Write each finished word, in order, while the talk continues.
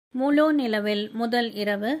முழு நிலவில் முதல்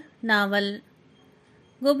இரவு நாவல்.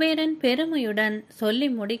 குபேரன் பெருமையுடன் சொல்லி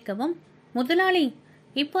முடிக்கவும், முதலாளி,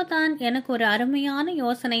 இப்போதான் எனக்கு ஒரு அருமையான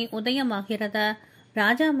யோசனை உதயமாகிறது.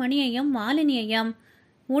 ராஜாமணியையும் மாலினியையும்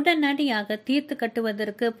உடனடியாக தீர்த்து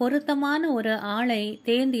கட்டுவதற்கு பொருத்தமான ஒரு ஆளை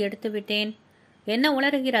தேர்ந்து எடுத்து விட்டேன். என்ன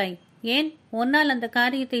உளறுகிறாய்? ஏன் உன்னால் அந்த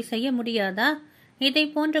காரியத்தை செய்ய முடியாதா? இதை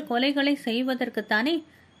போன்ற கொலைகளை செய்வதற்குத்தானே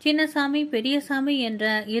சின்னசாமி பெரியசாமி என்ற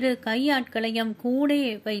இரு கையாட்களையும் கூட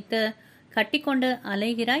வைத்து கட்டிக்கொண்டு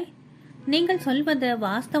அலைகிறாய். நீங்கள் சொல்வது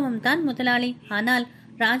வாஸ்தவம்தான் முதலாளி. ஆனால்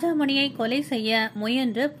ராஜாமணியை கொலை செய்ய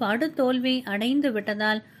முயன்று படுதோல்வி அடைந்து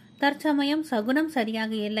விட்டதால் தற்சமயம் சகுனம்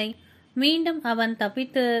சரியாக இல்லை. மீண்டும் அவன்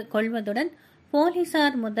தப்பித்து கொள்வதுடன்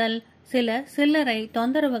போலீசார் முதல் சில சில்லறை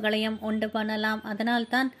தொந்தரவுகளையும் உண்டு பண்ணலாம்.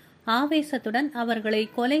 அதனால்தான் ஆவேசத்துடன் அவர்களை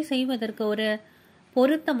கொலை செய்வதற்கு ஒரு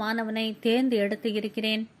பொருத்தமானவனை தேர்ந்து எடுத்து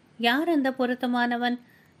இருக்கிறேன். யார் அந்த பொருத்தமானவன்?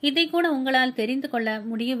 இதை கூட உங்களால் தெரிந்து கொள்ள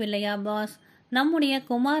முடியவில்லையா பாஸ்? நம்முடைய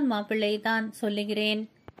குமார் மாப்பிள்ளை தான் சொல்லுகிறேன்.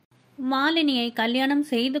 மாலினியை கல்யாணம்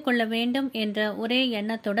செய்து கொள்ள வேண்டும் என்ற ஒரே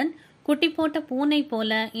எண்ணத்துடன் குட்டி போட்ட பூனை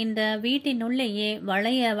போல இந்த வீட்டினுள்ளேயே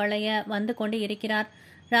வளைய வளைய வந்து கொண்டு இருக்கிறார்.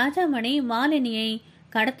 ராஜாமணி மாலினியை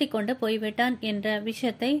கடத்தி கொண்டு போய்விட்டான் என்ற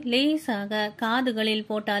விஷயத்தை லேசாக காதுகளில்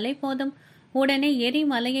போட்டாலே போதும், உடனே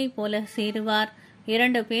எரிமலையை போல சீருவார்.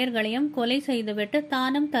 2 பேர்களையும் கொலை செய்துவிட்டு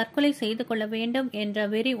தானும் தற்கொலை செய்து கொள்ள வேண்டும் என்ற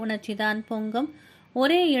வெறி உணர்ச்சிதான் பொங்கும்.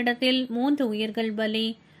 ஒரே இடத்தில் 3 உயிர்கள் பலி.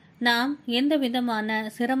 நாம் எந்த விதமான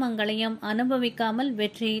சிரமங்களையும் அனுபவிக்காமல்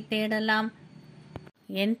வெற்றி தேடலாம்.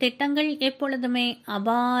 என் திட்டங்கள் எப்பொழுதுமே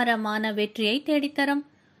அபாரமான வெற்றியை தேடித்தரும்.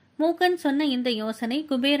 மூக்கன் சொன்ன இந்த யோசனை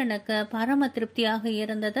குபேரனுக்கு பரம திருப்தியாக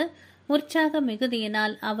இருந்தது. உற்சாக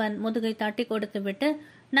மிகுதியினால் அவன் முதுகை தட்டி கொடுத்துவிட்டு,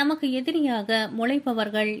 நமக்கு எதிரியாக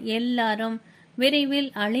முளைப்பவர்கள் எல்லாரும் விரைவில்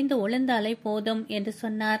அழிந்து ஒளிந்தாலே போதும் என்று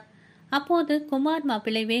சொன்னார். அப்போது குமார்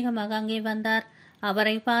மாப்பிள்ளை வேகமாக அங்கே வந்தார்.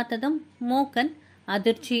 அவரை பார்த்ததும் மூக்கன்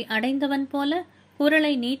அதிர்ச்சி அடைந்தவன் போல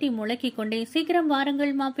குரலை நீட்டி முழக்கிக் கொண்டே, சீக்கிரம்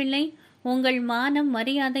வாருங்கள் மாப்பிள்ளை, உங்கள் மானம்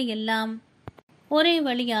மரியாதை எல்லாம் ஒரே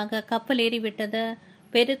வழியாக கப்பல் ஏறிவிட்டது.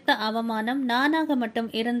 பெருத்த அவமானம் நானாக மட்டும்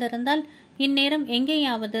இருந்திருந்தால் இந்நேரம்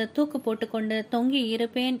எங்கேயாவது தூக்கு போட்டுக்கொண்டு தொங்கி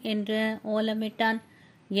இருப்பேன் என்று ஓலமிட்டான்.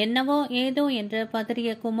 என்னவோ ஏதோ என்று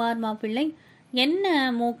பதறிய குமார் மாப்பிள்ளை, என்ன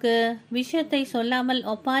மூக்கு, விஷயத்தை சொல்லாமல்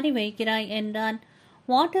ஒப்பாரி வைக்கிறாய் என்றான்.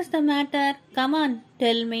 What is the matter? Come on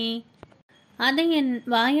tell me. அதை என்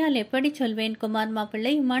வாயால் எப்படி சொல்வேன் குமார்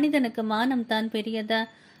மாப்பிள்ளை? மனிதனுக்கு மானம் தான் பெரியது.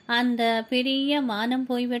 அந்த பெரிய மானம்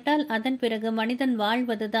போய்விட்டால் அதன் பிறகு மனிதன்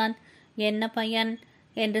வாழ்வதுதான் என்ன பயன்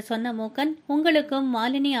என்று சொன்ன மூக்கன், உங்களுக்கும்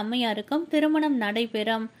மாலினி அம்மையாருக்கும் திருமணம்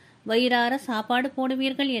நடைபெறும், வயிறார சாப்பாடு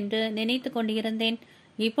போடுவீர்கள் என்று நினைத்து கொண்டிருந்தேன்.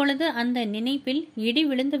 இப்பொழுது அந்த நினைப்பில் இடி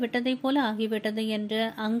விழுந்து விட்டதை போல ஆகிவிட்டது என்று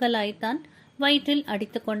அங்கலாய்த்தான். வயிற்றில்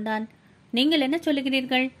அடித்து கொண்டான். நீங்கள் என்ன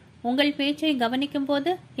சொல்லுகிறீர்கள்? உங்கள் பேச்சை கவனிக்கும்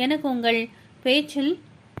போது எனக்கு உங்கள் பேச்சில்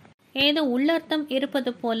ஏதோ உள்ளர்த்தம்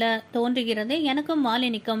இருப்பது போல தோன்றுகிறது. எனக்கும்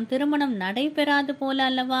மாலினிக்கும் திருமணம் நடைபெறாது போல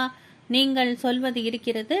அல்லவா நீங்கள் சொல்வது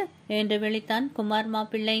இருக்கிறது என்று விழித்தான் குமார்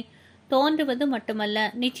மாப்பிள்ளை. தோன்றுவது மட்டுமல்ல,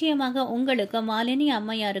 நிச்சயமாக உங்களுக்கு மாலினி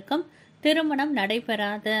அம்மையாருக்கும் திருமணம்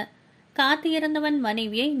நடைபெறாது. காத்து இருந்தவன்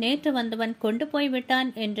மனைவியை நேற்று வந்தவன் கொண்டு போய்விட்டான்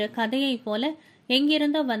என்ற கதையை போல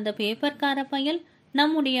எங்கிருந்தோ வந்த பேப்பர்கார பயல்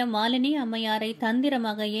நம்முடைய மாலினி அம்மையாரை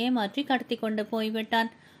தந்திரமாக ஏமாற்றி கடத்தி கொண்டு போய்விட்டான்.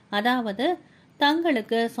 அதாவது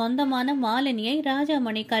தங்களுக்கு சொந்தமான மாலினியை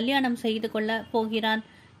ராஜாமணி கல்யாணம் செய்து கொள்ள போகிறான்.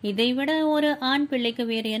 இதைவிட ஒரு ஆண் பிள்ளைக்கு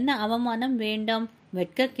வேறு என்ன அவமானம் வேண்டும்?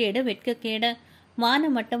 வெட்கக்கேடு, வெட்கக்கேடு.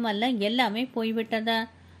 மானம் மட்டுமல்ல, எல்லாமே போய்விட்டது.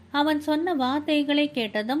 அவன் சொன்ன வார்த்தைகளை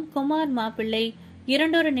கேட்டதும் குமார் மாப்பிள்ளை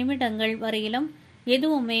 2 நிமிடங்கள் வரையிலும்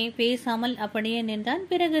எதுவுமே பேசாமல் அப்படியே நின்றான்.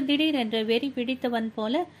 பிறகு திடீரென்று வெறி பிடித்தவன்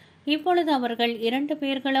போல, இப்பொழுது அவர்கள் 2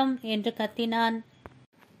 பேர்களும் என்று கத்தினான்.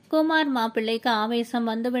 குமார் மாப்பிள்ளைக்கு ஆவேசம்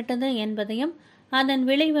வந்துவிட்டது என்பதையும் அதன்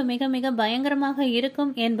விளைவு மிக மிக பயங்கரமாக இருக்கும்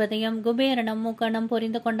என்பதையும் குபேரனும் மூக்கனும்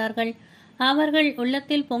புரிந்து கொண்டார்கள். அவர்கள்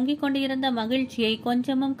உள்ளத்தில் பொங்கிக் கொண்டிருந்த மகிழ்ச்சியை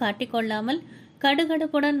கொஞ்சமும் காட்டிக்கொள்ளாமல்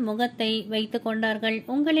கடுகடுப்புடன் முகத்தை வைத்து கொண்டார்கள்.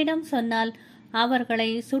 உங்களிடம் சொன்னால் அவர்களை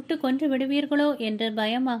சுட்டு கொன்று விடுவீர்களோ என்று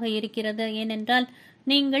பயமாக இருக்கிறது. ஏனென்றால்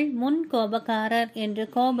நீங்கள் முன் கோபக்காரர் என்று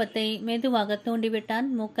கோபத்தை மெதுவாக தூண்டிவிட்டான்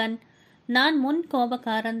மூக்கன். நான் முன்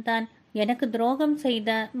கோபக்காரன்தான். எனக்கு துரோகம் செய்த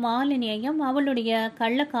மாலினியையும் அவளுடைய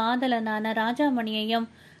கள்ள காதலனான ராஜாமணியையும்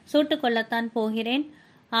சுட்டுக் கொள்ளத்தான் போகிறேன்.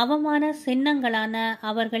 அவமான சின்னங்களான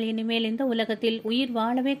அவர்கள் இனிமேல் இந்த உலகத்தில் உயிர்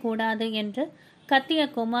வாழவே கூடாது என்று கத்திய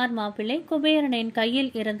குமார் மாப்பிள்ளை குபேரனின்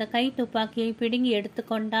கையில் இருந்த கை துப்பாக்கியை பிடுங்கி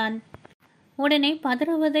எடுத்துக்கொண்டான். உடனே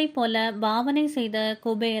பதறுவதை போல பாவனை செய்த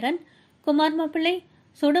குபேரன், குமார் மாப்பிள்ளை,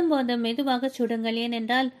 சுடும்போது மெதுவாக சுடுங்கள்,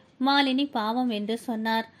 ஏனென்றால் மாலினி பாவம் என்று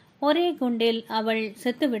சொன்னார். ஒரே குண்டில் அவள்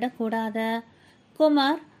செத்துவிடக் கூடாது.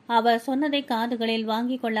 குமார் அவர் சொன்னதை காதுகளில்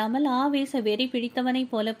வாங்கிக் கொள்ளாமல் ஆவேச வெறி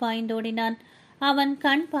பிடித்தவனைப் போல பாய்ந்தோடினான். அவன்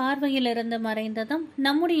கண் பார்வையிலிருந்து மறைந்ததும்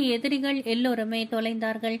நம்முடைய எதிரிகள் எல்லோருமே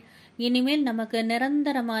தொலைந்தார்கள். இனிமேல் நமக்கு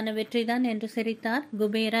நிரந்தரமான வெற்றிதான் என்று சிரித்தார்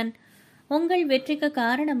குபேரன். உங்கள் வெற்றிக்கு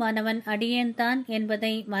காரணமானவன் அடியேன்தான்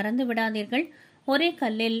என்பதை மறந்து விடாதீர்கள். ஒரே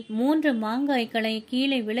கல்லில் 3 மாங்காய்களை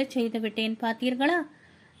கீழே விழச் செய்து விட்டேன், பார்த்தீர்களா?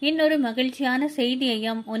 இன்னொரு மகிழ்ச்சியான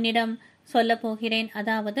செய்தியையும் உன்னிடம் சொல்ல போகிறேன்.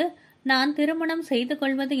 அதாவது, நான் திருமணம் செய்து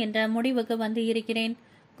கொள்வது என்ற முடிவுக்கு வந்து இருக்கிறேன்.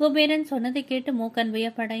 குபேரன் சொன்னதை கேட்டு மூக்கன்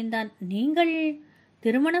வியப்படைந்தான். நீங்கள்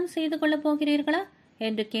திருமணம் செய்து கொள்ளப் போகிறீர்களா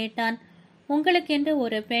என்று கேட்டான். உங்களுக்கென்று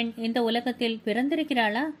ஒரு பெண் இந்த உலகத்தில்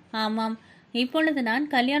பிறந்திருக்கிறாளா? ஆமாம். இப்பொழுது நான்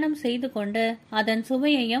கல்யாணம் செய்து கொண்டு அதன்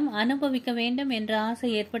சுவையையும் அனுபவிக்க வேண்டும் என்ற ஆசை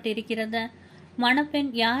ஏற்பட்டிருக்கிறது. மணப்பெண்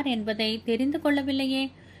யார் என்பதை தெரிந்து கொள்ளவில்லையே.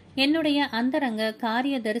 என்னுடைய அந்தரங்க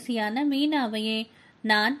காரியதரிசியான மீனாவையே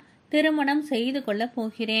நான் திருமணம் செய்து கொள்ளப்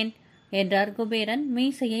போகிறேன் என்றார் குபேரன்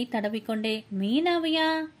மீசையை தடவிக்கொண்டே.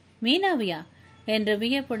 மீனாவையா என்று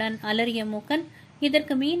வியப்புடன் அலறிய மூக்கன்,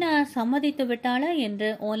 இதற்கு மீனா சம்மதித்து விட்டாளா என்று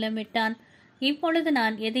ஓலமிட்டான். இப்பொழுது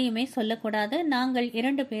நான் எதையுமே சொல்லக்கூடாது. நாங்கள்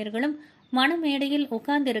 2 பேர்களும் மணமேடையில்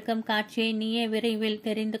உட்கார்ந்திருக்கும் காட்சியை நீயே விரைவில்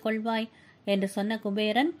தெரிந்து கொள்வாய் என்று சொன்ன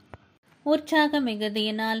குபேரன் உற்சாக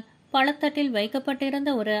மிகுதியினால் பழத்தட்டில் வைக்கப்பட்டிருந்த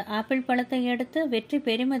ஒரு ஆப்பிள் பழத்தை எடுத்து வெற்றி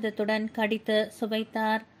பெருமிதத்துடன் கடித்து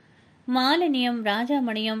சுவைத்தார். மாலினியும்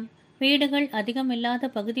ராஜாமணியும் வீடுகள் அதிகமில்லாத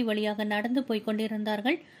பகுதி வழியாக நடந்து போய்க்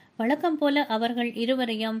கொண்டிருந்தார்கள். வழக்கம் போல அவர்கள்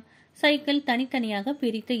இருவரையும் சைக்கிள் தனித்தனியாக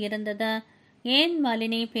பிரித்து இருந்தது. ஏன்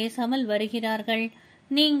மாலினி பேசாமல் வருகிறார்கள்?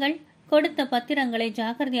 நீங்கள் கொடுத்த பத்திரங்களை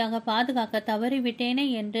ஜாக்கிரதையாக பாதுகாக்க தவறிவிட்டேனே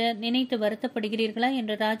என்று நினைத்து வருத்தப்படுகிறீர்களா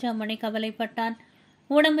என்று ராஜாமணி கவலைப்பட்டான்.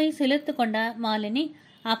 உடம்பை சிலிர்த்து கொண்ட மாலினி,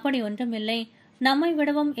 அப்படி ஒன்றுமில்லை. நம்மை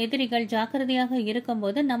விடவும் எதிரிகள் ஜாக்கிரதையாக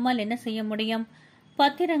இருக்கும்போது நம்மால் என்ன செய்ய முடியும்?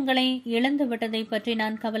 பத்திரங்களை இழந்து விட்டதை பற்றி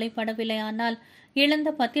நான் கவலைப்படவில்லை. ஆனால் இழந்த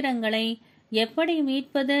பத்திரங்களை எப்படி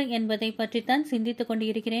மீட்பது என்பதை பற்றித்தான் சிந்தித்துக்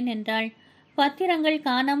கொண்டிருக்கிறேன் என்றாள். பத்திரங்கள்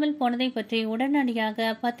காணாமல் போனதை பற்றி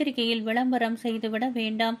உடனடியாக பத்திரிகையில் விளம்பரம் செய்துவிட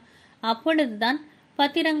வேண்டாம். அப்பொழுதுதான்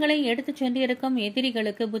பத்திரங்களை எடுத்து சென்றிருக்கும்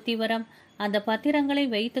எதிரிகளுக்கு புத்தி வரும். அந்த பத்திரங்களை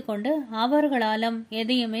வைத்துக்கொண்டு அவர்களாலும்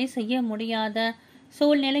எதையுமே செய்ய முடியாத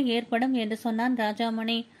சூழ்நிலை ஏற்படும் என்று சொன்னான்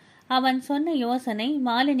ராஜாமணி. அவன் சொன்ன யோசனை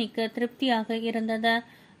மாலினிக்கு திருப்தியாக இருந்தது.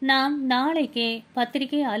 நாம் நாளைக்கே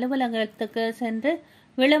பத்திரிகை அலுவலகத்துக்கு சென்று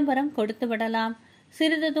விளம்பரம் கொடுத்து விடலாம்.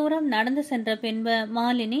 சிறிது தூரம் நடந்து சென்ற பின்பு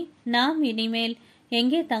மாலினி, நாம் இனிமேல்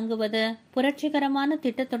எங்கே தங்குவது? புரட்சிகரமான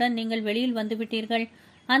திட்டத்துடன் நீங்கள் வெளியில் வந்துவிட்டீர்கள்.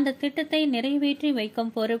 அந்த திட்டத்தை நிறைவேற்றி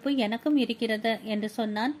வைக்கும் பொறுப்பு எனக்கும் இருக்கிறது என்று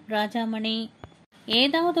சொன்னான் ராஜாமணி.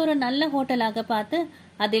 ஏதாவது ஒரு நல்ல ஹோட்டலாக பார்த்து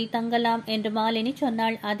அதில் தங்கலாம் என்று மாலினி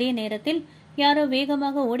சொன்னாள். அதே நேரத்தில் யாரோ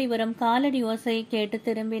வேகமாக ஓடி வரும் காலடி ஓசை கேட்டு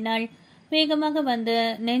திரும்பினாள். வேகமாக வந்து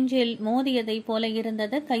நெஞ்சில் மோதியதை போல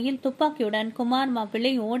இருந்தது. கையில் துப்பாக்கியுடன் குமார்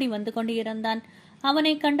மாப்பிள்ளை ஓடி வந்து கொண்டிருந்தான்.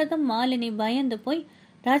 அவனை கண்டதும் மாலினி பயந்து போய்,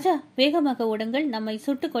 ராஜா, வேகமாக ஓடுங்கள், நம்மை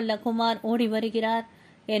சுட்டுக் கொள்ள குமார் ஓடி வருகிறார்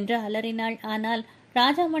என்று அலறினாள். ஆனால்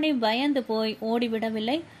ராஜாமணி பயந்து போய்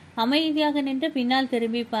ஓடிவிடவில்லை. அமைதியாக நின்று பின்னால்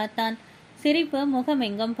திரும்பி பார்த்தான். சிரிப்பு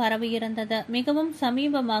முகமெங்கும் பரவியிருந்தது. மிகவும்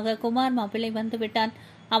சமீபமாக குமார் மாப்பிள்ளை வந்துவிட்டான்.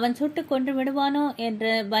 அவன் சுட்டு கொன்று விடுவானோ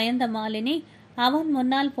என்று பயந்த மாலினி அவன்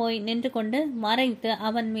முன்னால் போய் நின்று கொண்டு மறைத்து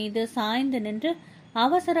அவன் மீது சாய்ந்து நின்று,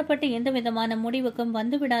 அவசரப்பட்டு எந்த விதமான முடிவுக்கும்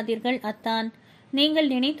வந்து விடாதீர்கள் அத்தான். நீங்கள்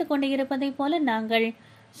நினைத்து கொண்டு இருப்பதைப் போல நாங்கள்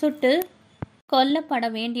சுட்டு கொல்லப்பட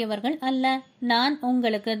வேண்டியவர்கள் அல்ல. நான்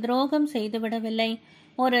உங்களுக்கு துரோகம் செய்துவிடவில்லை.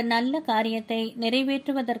 ஒரு நல்ல காரியத்தை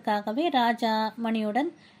நிறைவேற்றுவதற்காகவே ராஜா மணியுடன்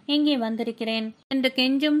இங்கே வந்திருக்கிறேன் என்று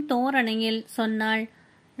கெஞ்சும் தோரணையில் சொன்னாள்.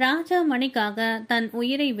 ராஜா மணிக்காக தன்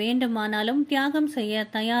உயிரை வேண்டுமானாலும் தியாகம் செய்ய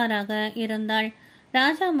தயாராக இருந்தாள்.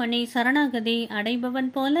 ராஜாமணி சரணாகதி அடைபவன்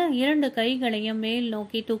போல 2 கைகளையும் மேல்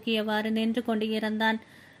நோக்கி தூக்கியவாறு நின்று கொண்டு இருந்தான்.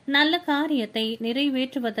 நல்ல காரியத்தை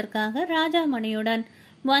நிறைவேற்றுவதற்காக ராஜாமணியுடன்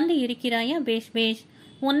வந்து இருக்கிறாயா? பேஷ் பேஷ்.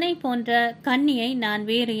 உன்னை போன்ற கன்னியை நான்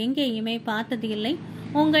வேறு எங்கேயுமே பார்த்தது இல்லை.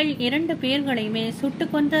 உங்கள் 2 பேர்களையுமே சுட்டு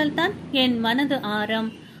கொன்றால்தான் என் மனது ஆரம்.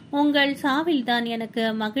 உங்கள் சாவில்தான் எனக்கு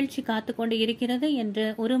மகிழ்ச்சி காத்து கொண்டு இருக்கிறது என்று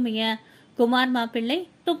உரிமைய குமார் மாப்பிள்ளை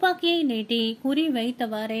துப்பாக்கியை நீட்டி குறி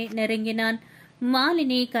வைத்தவாறே நெருங்கினான்.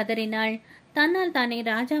 மாலினி கதறினாள். தன்னால் தானே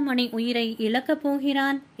ராஜாமணி உயிரை இழக்கப்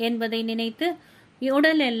போகிறான் என்பதை நினைத்து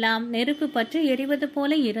உடல் எல்லாம் நெருப்பு பற்றி எரிவது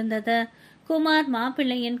போல இருந்தது. குமார்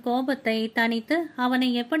மாப்பிள்ளையின் கோபத்தை தணித்து அவனை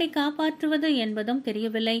எப்படி காப்பாற்றுவது என்பதும்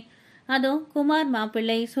தெரியவில்லை. அதோ குமார்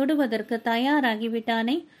மாப்பிள்ளை சுடுவதற்கு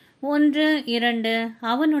தயாராகிவிட்டானே. 1, 2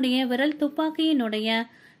 அவனுடைய விரல் துப்பாக்கியினுடைய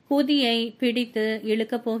குதியை பிடித்து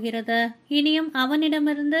இழுக்கப் போகிறது. இனியும்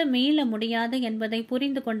அவனிடமிருந்து மீள முடியாது என்பதை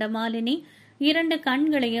புரிந்து கொண்ட மாலினி 2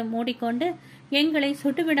 கண்களையும் மூடிக்கொண்டு எங்களை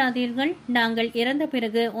சுட்டுவிடாதீர்கள். நாங்கள் இறந்த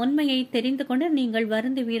பிறகு உண்மையை தெரிந்து கொண்டு நீங்கள்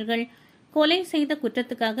வருந்துவீர்கள். கொலை செய்த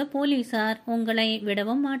குற்றத்துக்காக போலீசார் உங்களை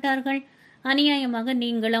விடவும் மாட்டார்கள். அநியாயமாக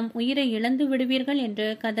நீங்களும் உயிரை இழந்து விடுவீர்கள் என்று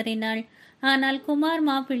கதறினாள். ஆனால் குமார்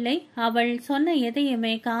மாப்பிள்ளை அவள் சொன்ன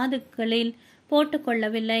எதையுமே காதுகளில்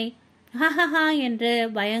போட்டுக்கொள்ளவில்லை. ஹஹஹா என்று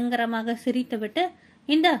பயங்கரமாக சிரித்துவிட்டு,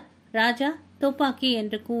 இந்த ராஜா துப்பாக்கி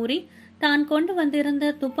என்று கூறி தான் கொண்டு வந்திருந்த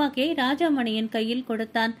துப்பாக்கியை ராஜாமணியின் கையில்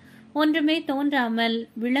கொடுத்தான். ஒன்றுமே தோன்றாமல்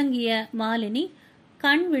விளங்கிய மாலினி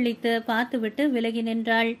கண் விழித்து பார்த்துவிட்டு விலகி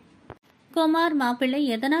நின்றாள். குமார் மாப்பிள்ளை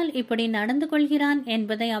எதனால் இப்படி நடந்து கொள்கிறான்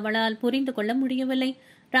என்பதை அவளால் புரிந்து கொள்ள முடியவில்லை.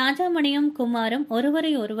 ராஜாமணியும் குமாரும்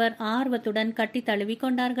ஒருவரை ஒருவர் ஆர்வத்துடன் கட்டி தழுவி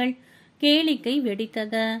கொண்டார்கள். கேளிக்கை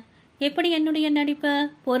வெடித்தது. எப்படி என்னுடைய நடிப்பு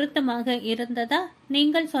பொருத்தமாக இருந்ததா?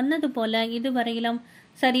 நீங்கள் சொன்னது போல இதுவரையிலும்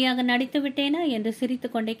சரியாக நடித்து விட்டேனா என்று சிரித்து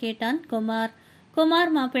கொண்டே கேட்டான் குமார்.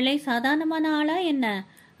 குமார் மாப்பிள்ளை சாதாரணமான ஆளா என்ன?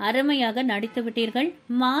 அருமையாக நடித்து விட்டீர்கள்.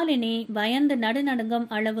 மாலினி பயந்து நடுநடுங்கும்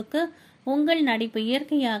அளவுக்கு உங்கள் நடிப்பு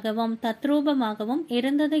இயற்கையாகவும் தத்ரூபமாகவும்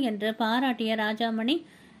இருந்தது என்று பாராட்டிய ராஜாமணி,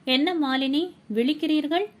 என்ன மாலினி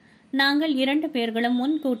விழிக்கிறீர்கள்? நாங்கள் 2 பேர்களும்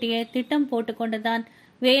முன்கூட்டியே திட்டம் போட்டுக்கொண்டுதான்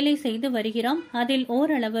வேலை செய்து வருகிறோம். அதில்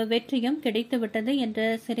ஓரளவு வெற்றியும் கிடைத்துவிட்டது என்று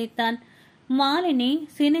சிரித்தான். மாலினி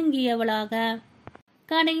சினுங்கியவளாக,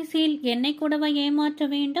 கடைசியில் என்னை கூடவா ஏமாற்ற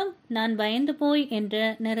வேண்டும்? நான் பயந்து போய் என்று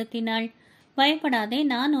நிறுத்தினாள். பயப்படாதே,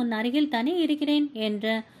 நான் உன் அருகில் தானே இருக்கிறேன்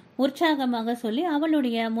என்று உற்சாகமாக சொல்லி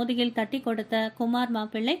அவளுடைய முதுகில் தட்டி கொடுத்த குமார்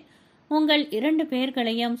மாப்பிள்ளை, உங்கள் 2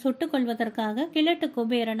 பேர்களையும் சுட்டுக் கொள்வதற்காக கிழட்டு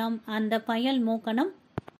குபேரனும் அந்த பயல் மூக்கனும்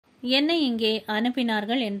என்னை இங்கே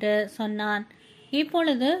அனுப்பினார்கள் என்று சொன்னான்.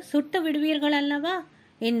 இப்பொழுது சுட்டு விடுவீர்கள் அல்லவா?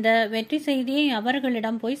 இந்த வெற்றி செய்தியை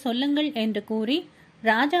அவர்களிடம் போய் சொல்லுங்கள் என்று கூறி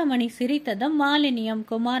ராஜாமணி சிரித்ததும் மாலினியும்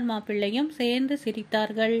குமார் மாப்பிள்ளையும் சேர்ந்து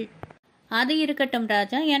சிரித்தார்கள். அது இருக்கட்டும்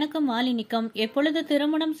ராஜா, எனக்கும் மாலினிக்கும் எப்பொழுது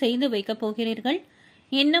திருமணம் செய்து வைக்கப் போகிறீர்கள்?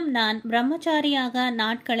 இன்னும் நான் பிரம்மச்சாரியாக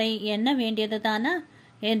நாட்களை எண்ண வேண்டியதுதானா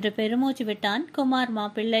என்று பெருமூச்சு விட்டான் குமார்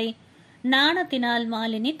மாப்பிள்ளை. நாணத்தினால்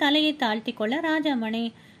மாலினி தலையை தாழ்த்தி கொள்ள ராஜாமணி,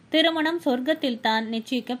 திருமணம் சொர்க்கத்தில் தான்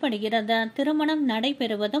நிச்சயிக்கப்படுகிறது. திருமணம்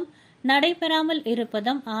நடைபெறுவதும் நடைபெறாமல்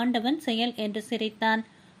இருப்பதும் ஆண்டவன் செயல் என்று சிரித்தான்.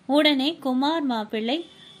 உடனே குமார் மாப்பிள்ளை,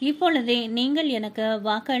 இப்பொழுதே நீங்கள் எனக்கு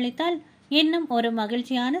வாக்களித்தால் இன்னும் ஒரு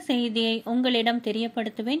மகிழ்ச்சியான செய்தியை உங்களிடம்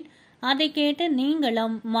தெரியப்படுத்துவேன். அதை கேட்டு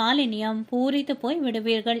நீங்களும் மாலினியும் பூரித்து போய்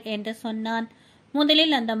விடுவீர்கள் என்று சொன்னான்.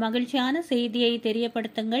 முதலில் அந்த மகிழ்ச்சியான செய்தியை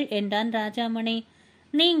தெரியப்படுத்துங்கள் என்றான் ராஜாமணி.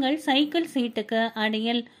 நீங்கள் சைக்கிள் சீட்டுக்கு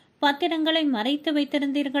அடியில் பத்திரங்களை மறைத்து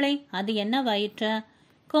வைத்திருந்தீர்களே, அது என்னவாயிற்று?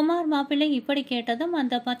 குமார் மாப்பிள்ளை இப்படி கேட்டதும்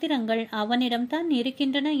அந்த பத்திரங்கள் அவனிடம்தான்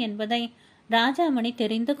இருக்கின்றன என்பதை ராஜாமணி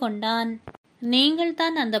தெரிந்து கொண்டான். நீங்கள்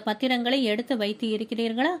தான் அந்த பத்திரங்களை எடுத்து வைத்து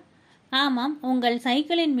இருக்கிறீர்களா? ஆமாம், உங்கள்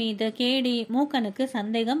சைக்கிளின் மீது கேடி மூக்கனுக்கு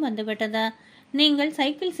சந்தேகம் வந்துவிட்டது. நீங்கள்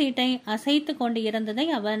சைக்கிள் சீட்டை அசைத்து கொண்டு இருந்ததை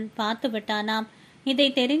அவன் பார்த்து விட்டானாம். இதை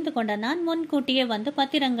தெரிந்து கொண்ட நான் முன்கூட்டியே வந்து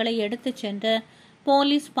பத்திரங்களை எடுத்து சென்று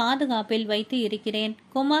போலீஸ் பாதுகாப்பில் வைத்து இருக்கிறேன்.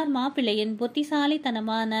 குமார் மாப்பிள்ளையின்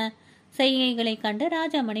புத்திசாலித்தனமான செய்கைகளை கண்டு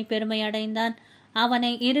ராஜாமணி பெருமை அடைந்தான்.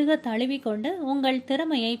 அவனை இறுக தழுவிக்கொண்டு உங்கள்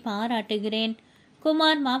திறமையை பாராட்டுகிறேன்.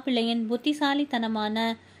 குமார் மாப்பிள்ளையின் புத்திசாலித்தனமான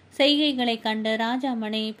செய்கைகளை கண்டு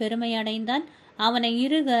ராஜாமணி பெருமையடைந்தான். அவனை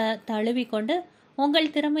இறுக தழுவிக்கொண்டு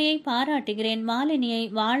உங்கள் திறமையை பாராட்டுகிறேன். மாலினியை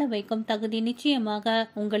வாழ வைக்கும் தகுதி நிச்சயமாக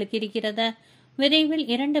உங்களுக்கு இருக்கிறது. விரைவில்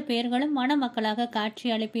 2 பேர்களும் மணமக்களாக காட்சி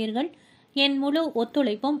அளிப்பீர்கள். என் முழு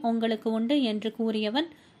ஒத்துழைப்பும் உங்களுக்கு உண்டு என்று கூறியவன்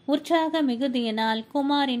உற்சாக மிகுதியினால்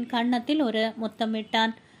குமாரின் கன்னத்தில் ஒரு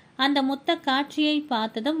முத்தமிட்டான். அந்த முத்த காட்சியை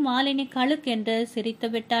பார்த்ததும் மாலினி கழுக்கென்று சிரித்து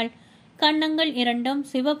விட்டாள். கன்னங்கள் 2ம்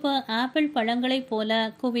சிவப்பு ஆப்பிள் பழங்களைப் போல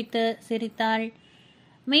குவித்து சிரித்தாள்.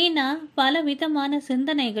 மீனா பலவிதமான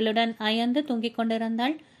சிந்தனைகளுடன் அயர்ந்து தூங்கிக்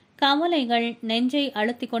கொண்டிருந்தாள். கவலைகள் நெஞ்சை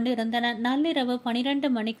அழுத்தி கொண்டிருந்தன. நள்ளிரவு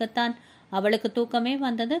 12 மணிக்குத்தான் அவளுக்கு தூக்கமே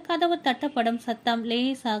வந்தது. கதவு தட்டப்படும் சத்தம்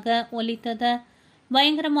லேசாக ஒலித்தது.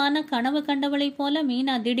 பயங்கரமான கனவு கண்டவளைப் போல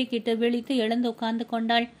மீனா திடுக்கிட்டு விழித்து எழுந்து உட்கார்ந்து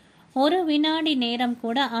கொண்டாள். ஒரு வினாடி நேரம்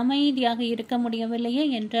கூட அமைதியாக இருக்க முடியவில்லையே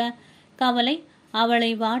என்ற கவலை அவளை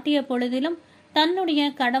வாட்டிய பொழுதிலும் தன்னுடைய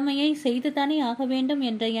கடமையை செய்துதானே ஆக வேண்டும்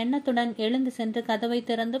என்ற எண்ணத்துடன் எழுந்து சென்று கதவை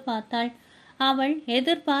திறந்து பார்த்தாள். அவள்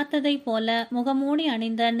எதிர்பார்த்ததை போல முகமூடி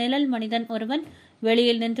அணிந்த நிழல் மனிதன் ஒருவன்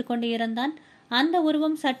வெளியில் நின்று கொண்டு இருந்தான். அந்த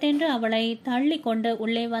உருவம் சட்டென்று அவளை தள்ளி கொண்டு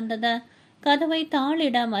உள்ளே வந்தது. கதவை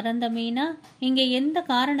தாளிட மறந்த மீனா, இங்கே எந்த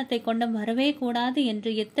காரணத்தை கொண்டும் வரவே கூடாது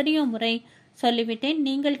என்று எத்தனையோ முறை சொல்லிவிட்டேன்,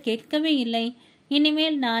 நீங்கள் கேட்கவே இல்லை.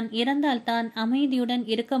 இனிமேல் நான் இறந்தால்தான் அமைதியுடன்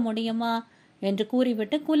இருக்க முடியுமா என்று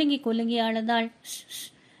கூறிவிட்டு குலுங்கி குலுங்கி அழுதாள்.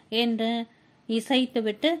 என்று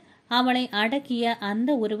இசைத்துவிட்டு அவளை அடக்கிய அந்த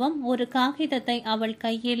உருவம் ஒரு காகிதத்தை அவள்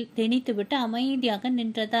கையில் திணித்துவிட்டு அமைதியாக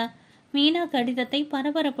நின்றது. மீனா கடிதத்தை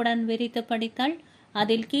பரபரப்புடன் விரித்து படித்தாள்.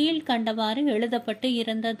 அதில் கீழ் கண்டவாறு எழுதப்பட்டு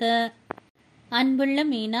இருந்தது. அன்புள்ள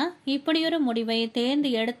மீனா, இப்படியொரு முடிவை தேர்ந்து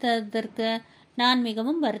எடுத்ததற்கு நான்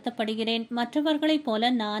மிகவும் வருத்தப்படுகிறேன். மற்றவர்களைப்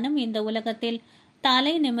போல நானும் இந்த உலகத்தில்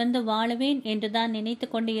தலை நிமிர்ந்து வாழுவேன் என்றுதான் நினைத்து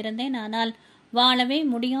கொண்டு இருந்தேன். ஆனால் வாழவே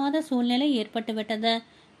முடியாத சூழ்நிலை ஏற்பட்டுவிட்டது.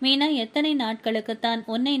 மீனா, எத்தனை நாட்களுக்குத்தான்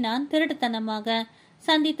உன்னை நான் திருட்டுத்தனமாக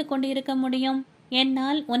சந்தித்து கொண்டிருக்க முடியும்?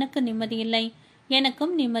 என்னால் உனக்கு நிம்மதியில்லை,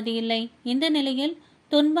 எனக்கும் நிம்மதியில்லை. இந்த நிலையில்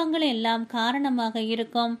துன்பங்கள் எல்லாம் காரணமாக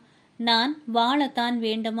இருக்கும். நான் வாழத்தான்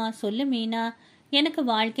வேண்டுமா? சொல்லு மீனா. எனக்கு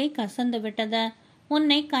வாழ்க்கை கசந்து விட்டது.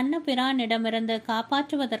 உன்னை கண்ணபிரானிடமிருந்து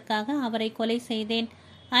காப்பாற்றுவதற்காக அவரை கொலை செய்தேன்.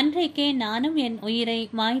 அன்றைக்கே நானும் என் உயிரை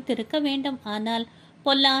மாய்த்திருக்க வேண்டும். ஆனால்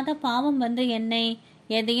பொல்லாத பாவம் வந்து என்னை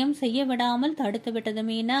எதையும் செய்ய விடாமல் தடுத்து விட்டது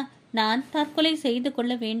மீனா. நான் தற்கொலை செய்து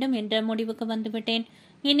கொள்ள வேண்டும் என்ற முடிவுக்கு வந்துவிட்டேன்.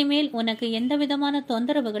 இனிமேல் உனக்கு எந்த விதமான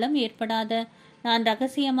தொந்தரவுகளும் ஏற்படாது. நான்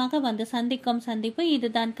ரகசியமாக வந்து சந்திக்கும் சந்திப்பு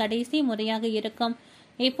இதுதான் கடைசி முறையாக இருக்கும்.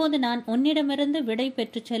 இப்போது நான் உன்னிடமிருந்து விடை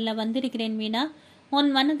பெற்று செல்ல வந்திருக்கிறேன் மீனா. உன்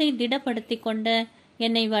மனதை திடப்படுத்தி கொண்டு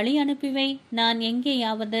என்னை வழி அனுப்பிவை. நான்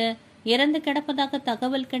எங்கேயாவது இறந்து கிடப்பதாக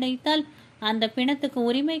தகவல் கிடைத்தால் அந்த பிணத்துக்கு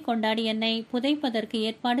உரிமை கொண்டாடி என்னை புதைப்பதற்கு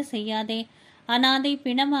ஏற்பாடு செய்யாதே. அனாதை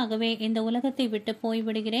பிணமாகவே இந்த உலகத்தை விட்டு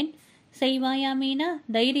போய்விடுகிறேன். செய்வாயா மீனா?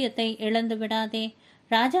 தைரியத்தை இழந்து விடாதே.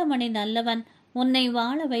 ராஜாமணி நல்லவன். உன்னை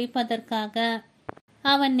வாழ வைப்பதற்காக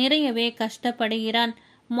அவன் நிறையவே கஷ்டப்படுகிறான்.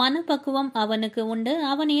 மனப்பக்குவம் அவனுக்கு உண்டு.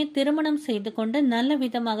 அவனையே திருமணம் செய்து கொண்டு நல்ல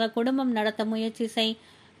விதமாக குடும்பம் நடத்த முயற்சி செய்.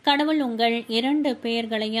 கடவுள் உங்கள் 2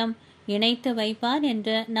 பேர்களையும் இணைத்து வைப்பார்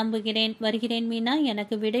என்று நம்புகிறேன். வருகிறேன் மீனா.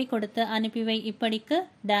 எனக்கு விடை கொடுத்து அனுப்பிவை. இப்படிக்கு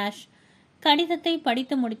டேஷ். கடிதத்தை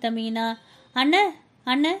படித்து முடித்த மீனா,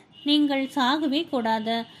 அண்ண, நீங்கள் சாகவே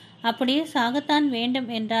கூடாது. அப்படியே சாகத்தான் வேண்டும்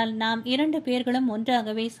என்றால் நாம் 2 பேர்களும்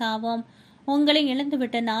ஒன்றாகவே சாவோம். உங்களை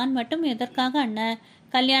இழந்துவிட்ட நான் மட்டும் எதற்காக அண்ணா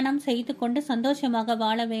கல்யாணம் செய்து கொண்டு சந்தோஷமாக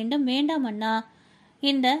வாழ வேண்டும்? வேண்டாம் அண்ணா.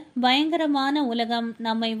 இந்த பயங்கரமான உலகம்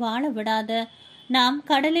நம்மை வாழ விடாது. நாம்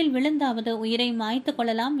கடலில் விழுந்தாவது உயிரை மாய்த்து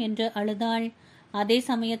கொள்ளலாம் என்று அழுதாள். அதே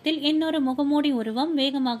சமயத்தில் இன்னொரு முகமூடி உருவம்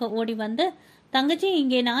வேகமாக ஓடி வந்து, தங்கச்சி,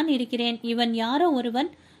 இங்கே நான் இருக்கிறேன். இவன் யாரோ ஒருவன்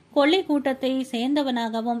கொள்ளை கூட்டத்தை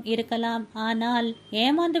சேர்ந்தவனாகவும் இருக்கலாம். ஆனால்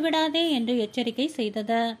ஏமாந்து விடாதே என்று எச்சரிக்கை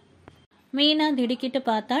செய்தது. மீனா திடுக்கிட்டு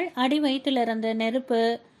பார்த்தாள். அடி வயிற்றிலிருந்து நெருப்பு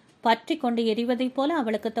பற்றி கொண்டு எரிவதைப் போல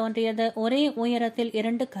அவளுக்கு தோன்றியது. ஒரே உயரத்தில்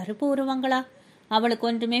 2 கருப்பு உருவங்களா? அவளுக்கு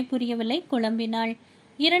ஒன்றுமே புரியவில்லை. குழம்பினாள்.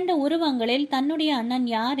 2 உருவங்களில் தன்னுடைய அண்ணன்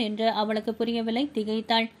யார் என்று அவளுக்கு புரியவில்லை.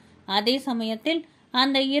 திகைத்தாள். அதே சமயத்தில்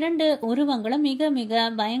அந்த 2 உருவங்களும் மிக மிக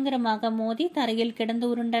பயங்கரமாக மோதி தரையில் கிடந்து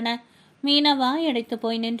உருண்டன. மீனா வாயடைத்து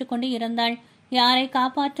போய் நின்று கொண்டு இருந்தாள். யாரை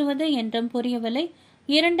காப்பாற்றுவது என்றும் புரியவில்லை.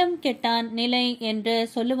 2ம் கெட்டான் நிலை என்று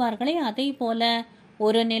சொல்லுவார்களே, அதை போல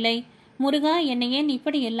ஒரு நிலை. முருகா, என்னை ஏன்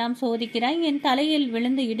இப்படி எல்லாம் சோதிக்கிறாய்? என் தலையில்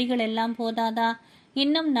விழுந்த இடிகள் எல்லாம் போதாதா?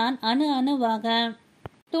 இன்னும் நான் அணு அணுவாக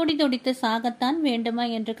துடி துடித்து சாகத்தான் வேண்டுமா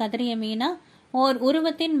என்று கதறிய மீனா, ஓர்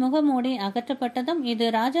உருவத்தின் முகமூடி அகற்றப்பட்டதும் இது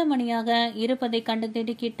ராஜாமணியாக இருப்பதை கண்டு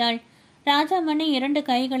திடுக்கிட்டாள். ராஜாமணி 2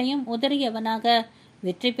 கைகளையும் உதறியவனாக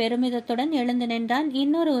வெற்றி பெருமிதத்துடன் எழுந்து நின்றான்.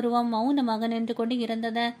 இன்னொரு உருவம் மௌனமாக நின்று கொண்டு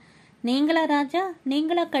இருந்தது. நீங்களா ராஜா?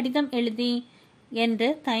 நீங்களா கடிதம் எழுதி என்று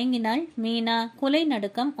தயங்கினாள் மீனா. குலை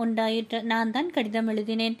நடுக்கம் உண்டாயிற்று. நான் தான் கடிதம்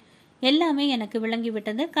எழுதினேன். எல்லாமே எனக்கு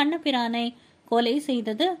விளங்கிவிட்டது. கண்ணபிரானை கொலை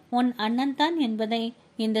செய்தது உன் அண்ணன் தான் என்பதை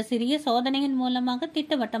இந்த சிறிய சோதனையின் மூலமாக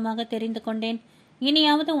திட்டவட்டமாக தெரிந்து கொண்டேன்.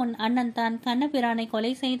 இனியாவது உன் அண்ணன் தான் கண்ணபிரானை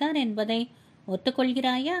கொலை செய்தார் என்பதை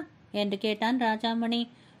ஒத்துக்கொள்கிறாயா என்று கேட்டான் ராஜாமணி.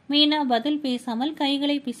 மீனா பதில் பேசாமல்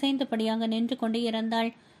கைகளை பிசைந்தபடியாக நின்று கொண்டு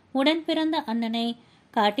இருந்தாள். உடன் பிறந்த அண்ணனை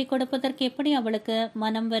காட்டி கொடுப்பதற்கு எப்படி அவளுக்கு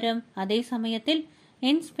மனம் வரும்? அதே சமயத்தில்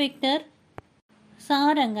இன்ஸ்பெக்டர்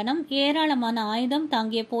சாரங்கனும் ஏராளமான ஆயுதம்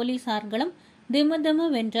தாங்கிய போலீசார்களும் திமு திமு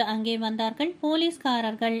வென்று அங்கே வந்தார்கள்.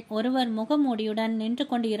 போலீஸ்காரர்கள் ஒருவர் முகமூடியுடன் நின்று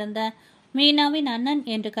கொண்டிருந்த மீனாவின் அண்ணன்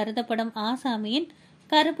என்று கருதப்படும் ஆசாமியின்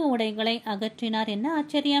கருப்பு உடைகளை அகற்றினார். என்ன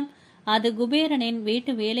ஆச்சரியம்! அது குபேரனின்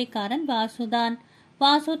வீட்டு வேலைக்காரன் வாசுதான்.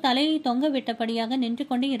 வாசு தலையை தொங்க விட்டபடியாக நின்று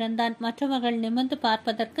கொண்டு இருந்தான். மற்றவர்கள் நிமிர்ந்து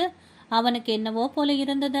பார்ப்பதற்கு அவனுக்கு என்னவோ போல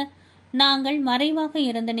இருந்தது. நாங்கள் மறைவாக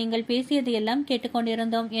இருந்த நீங்கள் பேசியது எல்லாம்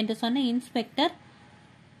கேட்டுக்கொண்டிருந்தோம் என்று சொன்ன இன்ஸ்பெக்டர்,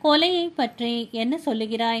 கொலையை பற்றி என்ன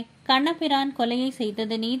சொல்லுகிறாய்? கண்ணபிரான் கொலையை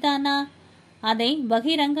செய்தது நீதானா? அதை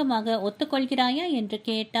பகிரங்கமாக ஒத்துக்கொள்கிறாயா என்று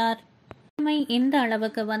கேட்டார். உண்மை இந்த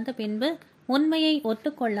அளவுக்கு வந்த பின்பு உண்மையை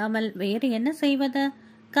ஒத்துக்கொள்ளாமல் வேறு என்ன செய்வது?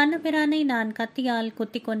 கண்ணபிரானை நான் கத்தியால்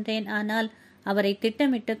குத்தி கொன்றேன். ஆனால் அவரை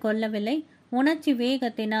திட்டமிட்டு கொல்லவில்லை. உணர்ச்சி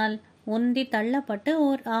வேகத்தினால் உந்தி தள்ளப்பட்டு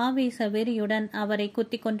ஓர் ஆவேச வெறியுடன் அவரை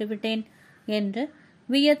குத்தி கொண்டு விட்டேன் என்று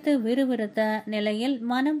வியத்து விறுவிறுத்த நிலையில்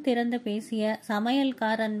மனம் திறந்து பேசிய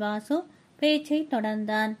சமையல்காரன் வாசு பேச்சை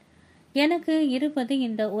தொடர்ந்தான். எனக்கு இருப்பது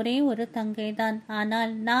இந்த ஒரே ஒரு தங்கைதான்.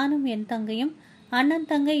 ஆனால் நானும் என் தங்கையும் அண்ணன்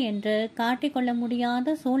தங்கை என்று காட்டிக்கொள்ள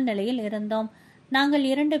முடியாத சூழ்நிலையில் இருந்தோம். நாங்கள்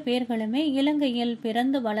 2 பேர்களுமே இலங்கையில்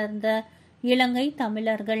பிறந்து வளர்ந்த இலங்கை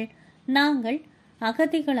தமிழர்கள். நாங்கள்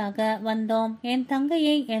அகதிகளாக வந்தோம். என்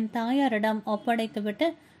தங்கையை என் தாயாரிடம் ஒப்படைத்துவிட்டு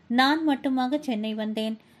நான் மட்டுமாக சென்னை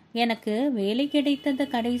வந்தேன். எனக்கு வேலை கிடைத்தது.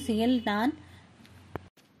 கடைசியில் நான்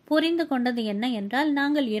புரிந்து கொண்டது என்ன என்றால்,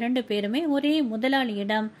 நாங்கள் 2 பேருமே ஒரே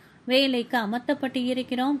முதலாளியிடம் வேலைக்கு அமர்த்தப்பட்டு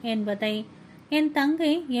இருக்கிறோம் என்பதை. என்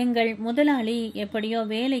தங்கை எங்கள் முதலாளி எப்படியோ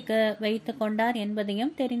வேலைக்கு வைத்து கொண்டார்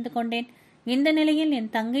என்பதையும் தெரிந்து கொண்டேன். இந்த நிலையில்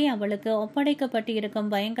என் தங்கை அவளுக்கு ஒப்படைக்கப்பட்டு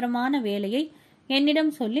இருக்கும் பயங்கரமான வேலையை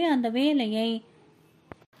என்னிடம் சொல்லி அந்த வேலையை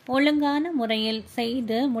ஒழுங்கான முறையில்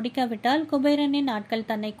செய்து முடிக்காவிட்டால் குபேரனின் ஆட்கள்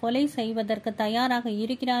தன்னை கொலை செய்வதற்கு தயாராக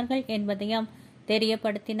இருக்கிறார்கள் என்பதையும்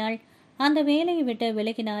தெரியப்படுத்தினாள். அந்த வேலையை விட்டு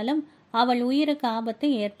விலகினாலும் அவள் உயிருக்கு ஆபத்து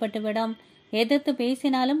ஏற்பட்டுவிடும். எதிர்த்து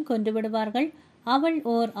பேசினாலும் கொன்று விடுவார்கள். அவள்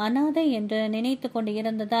ஓர் அனாதை என்று நினைத்து கொண்டு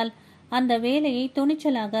இருந்ததால் அந்த வேலையை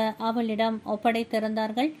துணிச்சலாக அவளிடம்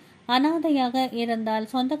ஒப்படைத்திருந்தார்கள். அனாதையாக இருந்தால்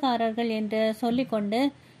சொந்தக்காரர்கள் என்று சொல்லிக்கொண்டு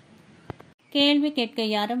கேள்வி கேட்க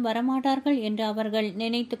யாரும் வரமாட்டார்கள் என்று அவர்கள்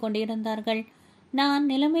நினைத்து கொண்டிருந்தார்கள். நான்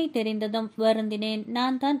நிலைமை தெரிந்ததும் வருந்தினேன்.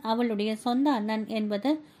 நான் தான் அவளுடைய சொந்த அண்ணன் என்பது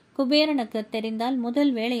குபேரனுக்கு தெரிந்தால்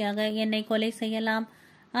முதல் வேளையாக என்னை கொலை செய்யலாம்.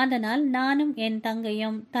 அதனால் நானும் என்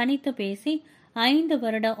தங்கையும் தனித்து பேசி 5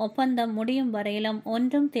 வருட ஒப்பந்தம் முடியும் வரையிலும்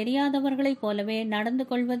ஒன்றும் தெரியாதவர்களைப் போலவே நடந்து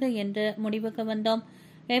கொள்வது என்று முடிவுக்கு வந்தோம்.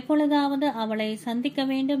 எப்பொழுதாவது அவளை சந்திக்க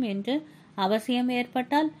வேண்டும் என்று அவசியம்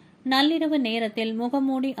ஏற்பட்டால் நள்ளிரவு நேரத்தில்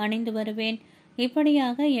முகமூடி அணிந்து வருவேன்.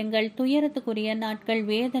 இப்படியாக எங்கள் துயரத்துக்குரிய நாட்கள்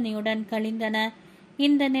வேதனையுடன் கழிந்தன.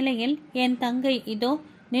 இந்த நிலையில் என் தங்கை இதோ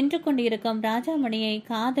நின்று கொண்டிருக்கும் ராஜாமணியை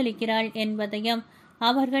காதலிக்கிறாள் என்பதையும்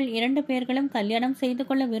அவர்கள் 2 பேர்களும் கல்யாணம் செய்து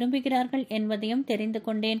கொள்ள விரும்புகிறார்கள் என்பதையும் தெரிந்து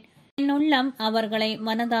கொண்டேன். என் உள்ளம் அவர்களை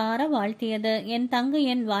மனதார வாழ்த்தியது. என்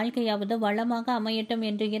தங்கையின் வாழ்க்கையாவது வளமாக அமையட்டும்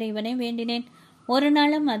என்று இறைவனை வேண்டினேன். ஒரு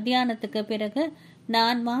நாளும் மத்தியானத்துக்கு பிறகு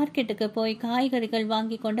நான் மார்க்கெட்டுக்கு போய் காய்கறிகள்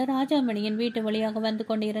வாங்கி கொண்டு ராஜாமணியின் வீட்டு வழியாக வந்து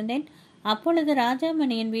கொண்டிருந்தேன். அப்பொழுது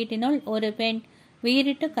ராஜாமணியின் வீட்டினுள் ஒரு பெண்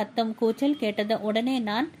வீறிட்டு கத்தும் கூச்சல் கேட்டது. உடனே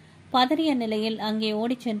நான் பதறிய நிலையில் அங்கே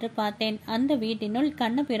ஓடிச் சென்று பார்த்தேன். அந்த வீட்டினுள்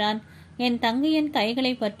கண்ணபிரான் என் தங்கையின்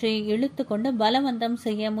கைகளை பற்றி இழுத்து கொண்டு பலவந்தம்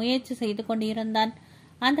செய்ய முயற்சி செய்து கொண்டிருந்தான்.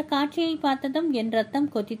 அந்த காட்சியை பார்த்ததும் என் ரத்தம்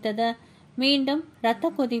கொதித்தது. மீண்டும்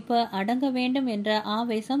இரத்த கொதிப்பு அடங்க வேண்டும் என்ற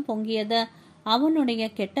ஆவேசம் பொங்கியது. அவனுடைய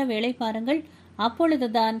கெட்ட வேலை பாருங்கள்.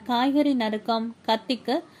 அப்பொழுதுதான் காய்கறி நறுக்கம்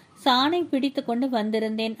கத்திக்கு சாணை பிடித்து கொண்டு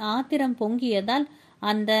வந்திருந்தேன். ஆத்திரம் பொங்கியதால்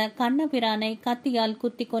அந்த கண்ணபிரானை கத்தியால்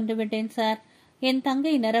குத்தி கொண்டு விட்டேன் சார். என்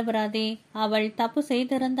தங்கை நிரபராதி. அவள் தப்பு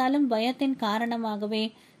செய்திருந்தாலும் பயத்தின் காரணமாகவே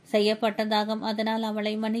செய்யப்பட்டதாகும். அதனால்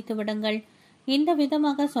அவளை மன்னித்து விடுங்கள். இந்த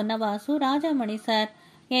விதமாக சொன்ன வாசு, ராஜாமணி சார்,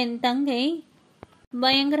 என் தங்கை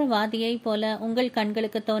பயங்கரவாதியை போல உங்கள்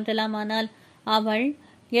கண்களுக்கு தோன்றலாம். ஆனால் அவள்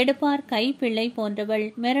எடுப்பார் கைப்பிள்ளை போன்றவள்.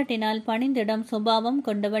 மிரட்டினால் பணிந்திடம் சுபாவம்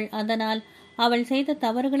கொண்டவள். அதனால் அவள் செய்த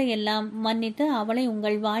தவறுகளை எல்லாம் மன்னித்து அவளை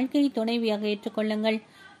உங்கள் வாழ்க்கை துணைவியாக ஏற்றுக்கொள்ளுங்கள்.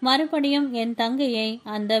 மறுபடியும் என் தங்கையை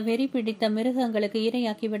அந்த வெறி பிடித்த மிருகங்களுக்கு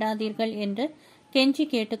இரையாக்கி விடாதீர்கள் என்று கெஞ்சி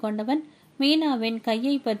கேட்டுக்கொண்டவன் மீனாவின்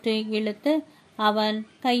கையை பற்றி இழுத்து அவன்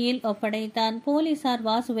கையில் ஒப்படைத்தான். போலீசார்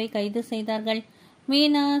வாசுவை கைது செய்தார்கள்.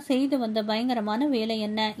 மீனா செய்து வந்த பயங்கரமான வேலை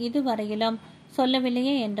என்ன இதுவரையிலும்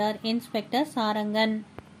சொல்லவில்லையே என்றார் இன்ஸ்பெக்டர் சாரங்கன்.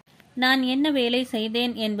 நான் என்ன வேலை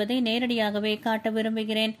செய்தேன் என்பதை நேரடியாகவே காட்ட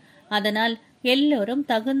விரும்புகிறேன். அதனால் எல்லோரும்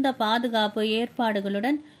தகுந்த பாதுகாப்பு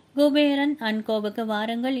ஏற்பாடுகளுடன் குபேரன் அன்கோவுக்கு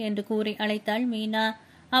வாருங்கள் என்று கூறி அழைத்தாள் மீனா.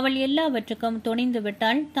 அவள் எல்லாவற்றுக்கும் துணிந்து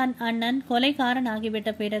விட்டாள். தன் அண்ணன் கொலைகாரன்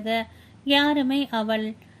ஆகிவிட்ட பிறகு யாருமே அவள்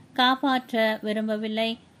காப்பாற்ற விரும்பவில்லை.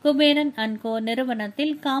 குபேரன் அன்கோ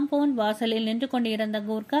நிறுவனத்தில் காம்பவுண்ட் வாசலில் நின்று கொண்டிருந்த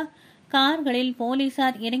கூர்கா கார்களில்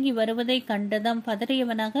போலீசார் இறங்கி வருவதை கண்டதும்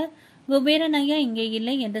பதறியவனாக, குபேரன் ஐயா இங்கே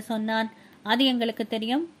இல்லை என்று சொன்னான். அது எங்களுக்கு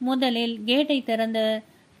தெரியும். முதலில் கேட்டை திறந்து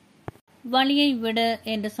வழியை விடு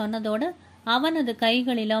என்று சொன்னதோடு அவனது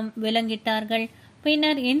கைகளிலும் விலங்கிட்டார்கள்.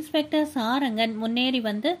 பின்னர் இன்ஸ்பெக்டர் சாரங்கன் முன்னேறி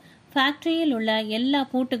வந்து ஃபேக்டரியில் உள்ள எல்லா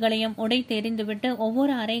பூட்டுகளையும் உடைத்தெறிந்துவிட்டு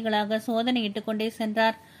ஒவ்வொரு அறைகளாக சோதனையிட்டுக் கொண்டே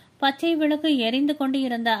சென்றார். பச்சை விளக்கு எரிந்து கொண்டு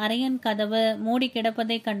இருந்த அறையின் கதவு மூடி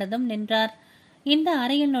கிடப்பதை கண்டதும் நின்றார். இந்த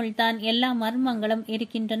அறையினுள் தான் எல்லா மர்மங்களும்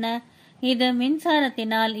இருக்கின்றன. இது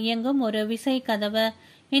மின்சாரத்தினால் இயங்கும் ஒரு விசை கதவு.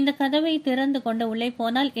 இந்த கதவை திறந்து கொண்டு உள்ளே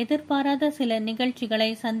போனால் எதிர்பாராத சில நிகழ்ச்சிகளை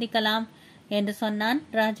சந்திக்கலாம் என்று சொன்னான்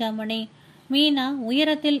ராஜாமணி. மீனா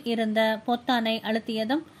உயரத்தில் இருந்த பொத்தானை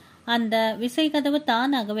அழுத்தியதும் அந்த விசை கதவு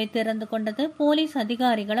தானாகவே திறந்து கொண்டது. போலீஸ்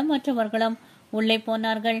அதிகாரிகளும் மற்றவர்களும் உள்ளே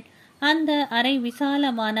போனார்கள். அந்த அறை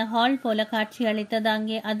விசாலமான ஹால் போல காட்சி அளித்தது.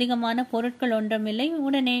 அங்கே அதிகமான பொருட்கள் ஒன்றுமில்லை.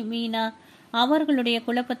 உடனே மீனா அவர்களுடைய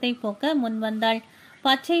குழப்பத்தை போக்க முன்வந்தாள்.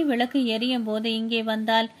 பச்சை விளக்கு எரியும் போது இங்கே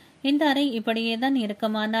வந்தால் இந்த அறை இப்படியே தான்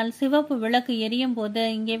இருக்குமானால் சிவப்பு விளக்கு எரியும் போது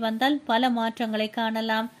இங்கே வந்தால் பல மாற்றங்களை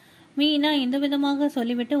காணலாம். மீனா இந்த விதமாக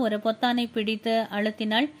சொல்லிவிட்டு ஒரு பொத்தானை பிடித்து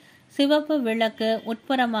அழுத்தினாள். சிவப்பு விளக்கு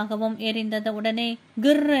உட்புறமாகவும் எரிந்தது. உடனே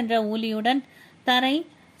கிர் என்ற ஒலியுடன் தரை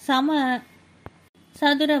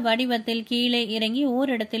சதுர வடிவத்தில் கீழே இறங்கி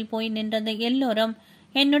ஓரிடத்தில் போய் நின்றது. எல்லோரும்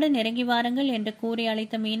என்னுடன் இறங்கி வாருங்கள் என்று கூறி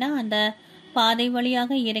அழைத்த மீனா அந்த பாதை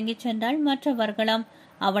வழியாக இறங்கி சென்றாள். மற்றவர்களும்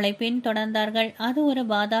அவளை பின்தொடர்ந்தார்கள். அது ஒரு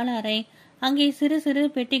பாதாள அறை. அங்கே சிறு சிறு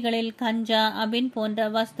பெட்டிகளில் கஞ்சா, அபின் போன்ற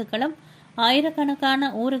வஸ்துக்களும்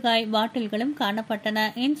ஆயிரக்கணக்கான ஊறுகாய் பாட்டில்களும் காணப்பட்டன.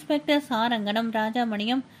 இன்ஸ்பெக்டர் சாரங்கனும்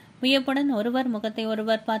ராஜாமணியும் வியப்புடன் ஒருவர் முகத்தை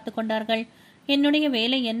ஒருவர் பார்த்து கொண்டார்கள். என்னுடைய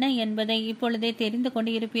வேலை என்ன என்பதை இப்பொழுதே தெரிந்து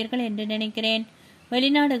கொண்டு இருப்பீர்கள் என்று நினைக்கிறேன்.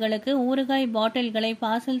 வெளிநாடுகளுக்கு ஊறுகாய் பாட்டில்களை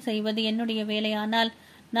பார்சல் செய்வது என்னுடைய வேலையானால்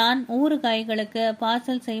நான் ஊறுகாய்களுக்கு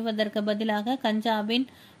பார்சல் செய்வதற்கு பதிலாக கஞ்சாபின்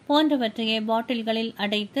போன்றவற்றையே பாட்டில்களில்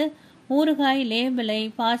அடைத்து ஊறுகாய் லேபிளை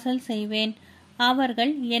பார்சல் செய்வேன்.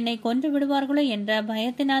 அவர்கள் என்னை கொன்று விடுவார்களோ என்ற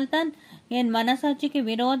பயத்தினால்தான் என் மனசாட்சிக்கு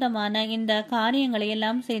விரோதமான இந்த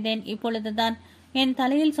காரியங்களையெல்லாம் செய்தேன். இப்பொழுதுதான் என்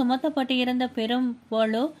தலையில் சுமத்தப்பட்டு இருந்த பெரும்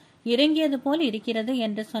பொழு இறங்கியது போல் இருக்கிறது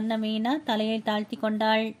என்று சொன்ன மீனா தலையை தாழ்த்தி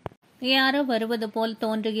கொண்டாள். யாரோ வருவது போல்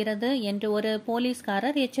தோன்றுகிறது என்று ஒரு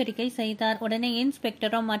போலீஸ்காரர் எச்சரிக்கை செய்தார். உடனே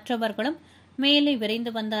இன்ஸ்பெக்டரும் மற்றவர்களும் மேலே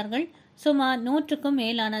விரைந்து வந்தார்கள். சுமார் 100க்கும்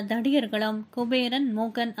மேலான தடியர்களும் குபேரன்,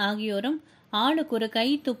 மூகன் ஆகியோரும் ஆளுக்கு ஒரு கை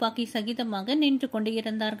துப்பாக்கி சகிதமாக நின்று கொண்டு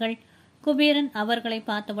இருந்தார்கள். குபேரன் அவர்களை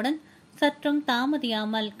பார்த்தவுடன் சற்றும்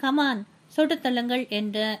தாமதியாமல் கமான் சுட்டுத்தள்ளுங்கள்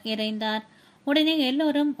என்று இறைந்தார். உடனே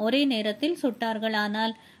எல்லோரும் ஒரே நேரத்தில் சுட்டார்கள்.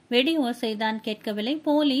 ஆனால் வெடி ஓசைதான் கேட்கவில்லை.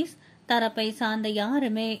 போலீஸ் தரப்பை சார்ந்த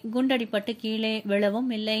யாருமே குண்டடிப்பட்டு கீழே விழவும்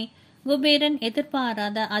இல்லை. குபேரன்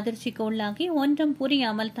எதிர்பாராத அதிர்ச்சிக்கு உள்ளாகி ஒன்றும்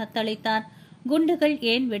புரியாமல் தத்தளித்தார். குண்டுகள்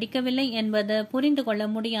ஏன் வெடிக்கவில்லை என்பது புரிந்து கொள்ள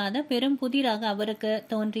முடியாத பெரும் புதிராக அவருக்கு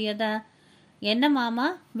தோன்றியது. என்ன மாமா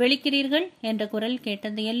விழிக்கிறீர்கள் என்ற குரல்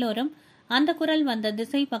கேட்டது. எல்லோரும் அந்த குரல் வந்த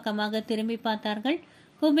திசை பக்கமாக திரும்பி பார்த்தார்கள்.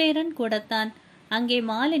 குபேரன் கூடத்தான். அங்கே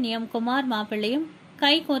மாலினியும் குமார் மாப்பிள்ளையும்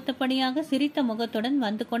கை கோத்தபடியாக சிரித்த முகத்துடன்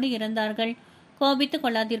வந்து கொண்டு இருந்தார்கள். கோபித்துக்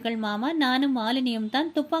கொள்ளாதீர்கள் மாமா, நானும் மாலினியும் தான்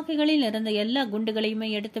துப்பாக்கிகளில் இருந்த எல்லா குண்டுகளையுமே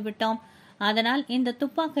எடுத்து விட்டோம். அதனால் இந்த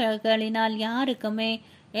துப்பாக்கிகளினால் யாருக்குமே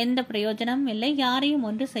எந்த பிரயோஜனமும் இல்லை, யாரையும்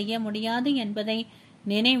ஒன்று செய்ய முடியாது என்பதை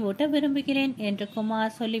நினைவூட்ட விரும்புகிறேன் என்று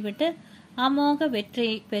குமார் சொல்லிவிட்டு அமோக வெற்றி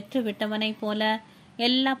பெற்று விட்டவனைப் போல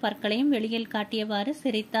எல்லா பற்களையும் வெளியில் காட்டியவாறு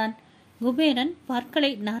சிரித்தான். குபேரன்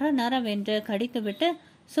பற்களை நர நரவென்று கடித்துவிட்டு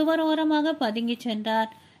சுவரோரமாக பதுங்கி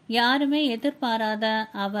சென்றார். யாருமே எதிர்பாராத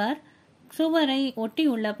அவர் சுவரை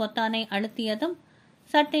ஒட்டியுள்ள பொத்தானை அழுத்தியதும்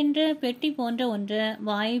சட்டென்று பெட்டி போன்ற ஒன்று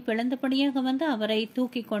வாயை பிளந்தபடியாக வந்து அவரை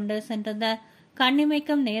தூக்கி கொண்டு சென்றது.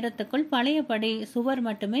 கண்ணிமைக்கும் நேரத்துக்குள் பழையபடி சுவர்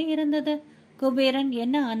மட்டுமே இருந்தது. குபேரன்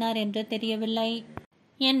என்ன ஆனார் என்று தெரியவில்லை.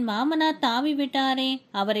 என் மாமனார் தாவி விட்டாரே,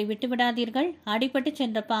 அவரை விட்டுவிடாதீர்கள். அடிபட்டு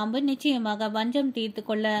சென்ற பாம்பு நிச்சயமாக வஞ்சம் தீர்த்து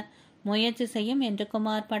கொள்ள முயற்சி செய்யும் என்று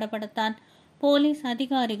குமார் படபடத்தான். போலீஸ்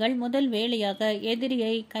அதிகாரிகள் முதல் வேளையாக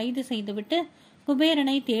எதிரியை கைது செய்துவிட்டு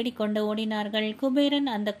குபேரனை தேடிக்கொண்டு ஓடினார்கள். குபேரன்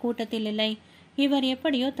அந்த கூட்டத்தில் இல்லை. இவர்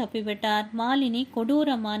எப்படியோ தப்பிவிட்டார். மாலினி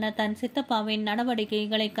கொடூரமான தன் சித்தப்பாவின்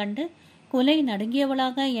நடவடிக்கைகளை கண்டு குலை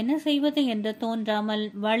நடுங்கியவளாக என்ன செய்வது என்று தோன்றாமல்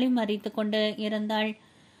வழிமறித்து கொண்டு இருந்தாள்.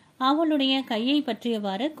 அவளுடைய கையை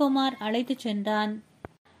பற்றியவாறு குமார் அழைத்து சென்றான்.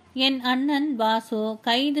 என் அண்ணன் வாசு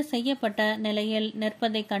கைது செய்யப்பட்ட நிலையில்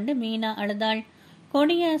நிற்பதைக் கண்டு மீனா அழுதாள்.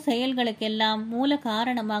 கொடிய செயல்களுக்கெல்லாம் மூல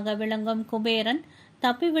காரணமாக விளங்கும் குபேரன்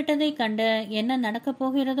தப்பிவிட்டதைக் கண்டு என்ன நடக்கப்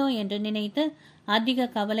போகிறதோ என்று நினைத்து அதிக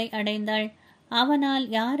கவலை அடைந்தாள். அவனால்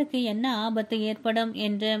யாருக்கு என்ன ஆபத்து ஏற்படும்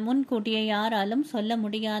என்று முன்கூட்டியே யாராலும் சொல்ல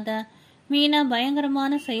முடியாத மீனா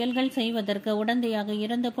பயங்கரமான செயல்கள் செய்வதற்கு உடந்தையாக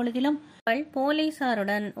இருந்த பொழுதிலும் அவள்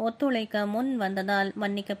போலீசாருடன் ஒத்துழைக்க முன் வந்ததால்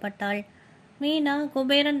மன்னிக்கப்பட்டாள். மீனா,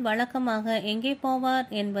 குபேரன் வழக்கமாக எங்கே போவார்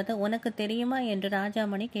என்பது உனக்கு தெரியுமா என்று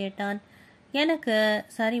ராஜாமணி கேட்டான். எனக்கு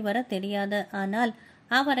சரிவர தெரியாது. ஆனால்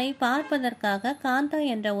அவரை பார்ப்பதற்காக காந்தா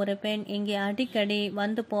என்ற ஒரு பெண் இங்கே அடிக்கடி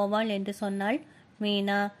வந்து போவாள் என்று சொன்னாள்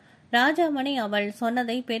மீனா. ராஜாமணி அவள்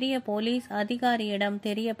சொன்னதை பெரிய போலீஸ் அதிகாரியிடம்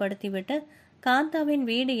தெரியப்படுத்திவிட்டு காந்தாவின்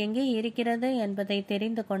வீடு எங்கே இருக்கிறது என்பதை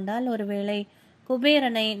தெரிந்து கொண்டால் ஒருவேளை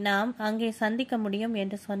குபேரனை நாம் அங்கே சந்திக்க முடியும்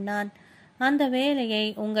என்று சொன்னான். அந்த வேலையை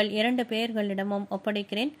உங்கள் 2 பேர்களிடமும்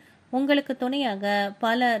ஒப்படைக்கிறேன். உங்களுக்கு துணையாக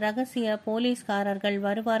பல ரகசிய போலீஸ்காரர்கள்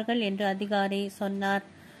வருவார்கள் என்று அதிகாரி சொன்னார்.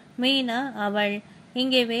 மீனா அவள்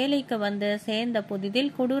இங்கே வேலைக்கு வந்து சேர்ந்த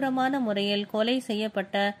புதிதில் கொடூரமான முறையில் கொலை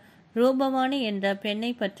செய்யப்பட்ட ரூபவாணி என்ற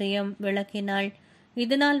பெண்ணை பற்றியும் விளக்கினாள்.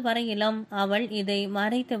 இதுநாள் வரையிலும் அவள் இதை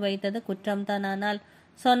மறைத்து வைத்தது குற்றம்தான். ஆனால்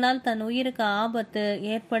சொன்னால் தன் உயிருக்கு ஆபத்து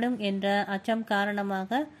ஏற்படும் என்ற அச்சம்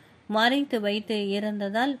காரணமாக மறைத்து வைத்து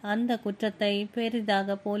இருந்ததால் அந்த குற்றத்தை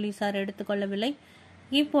பெரிதாக போலீசார் எடுத்துக்கொள்ளவில்லை.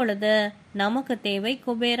 இப்பொழுது நமக்கு தேவை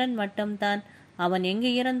குபேரன் மட்டும்தான். அவன் எங்கு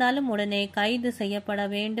இருந்தாலும் உடனே கைது செய்யப்பட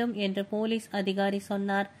வேண்டும் என்று போலீஸ் அதிகாரி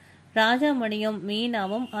சொன்னார். ராஜாமணியும்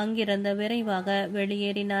மீனாவும் அங்கிருந்து விரைவாக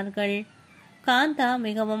வெளியேறினார்கள். காந்தா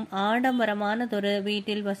மிகவும் ஆடம்பரமானதொரு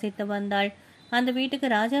வீட்டில் வசித்து வந்தாள். அந்த வீட்டுக்கு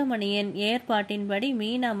ராஜாமணியின் ஏற்பாட்டின்படி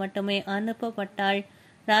மீனா மட்டுமே அனுப்பப்பட்டாள்.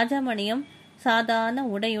 ராஜாமணியும் சாதாரண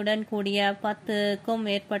உடையுடன் கூடிய 10க்கும்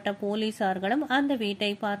மேற்பட்ட போலீசார்களும் அந்த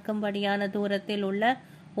வீட்டை பார்க்கும்படியான தூரத்தில் உள்ள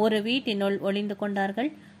ஒரு வீட்டினுள் ஒளிந்து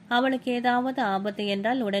கொண்டார்கள். அவளுக்கு ஏதாவது ஆபத்து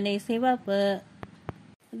என்றால் உடனே சிவப்பு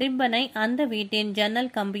ரிப்பனை அந்த வீட்டின்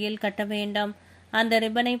ஜன்னல் கம்பியில் கட்ட வேண்டும். அந்த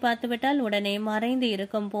ரிப்பனை பார்த்துவிட்டால் உடனே மறைந்து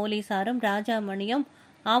இருக்கும் போலீசாரும் ராஜாமணியும்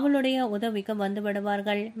அவளுடைய உதவிக்கு வந்து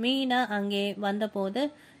விடுவார்கள். மீனா அங்கே வந்தபோது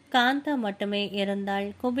காந்தா மட்டுமே இருந்தாள்.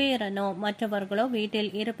 குபேரனோ மற்றவர்களோ வீட்டில்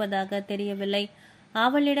இருப்பதாக தெரியவில்லை.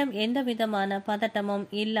 அவளிடம் எந்த விதமான பதட்டமும்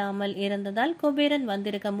இல்லாமல் இருந்ததால் குபேரன்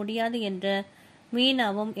வந்திருக்க முடியாது என்று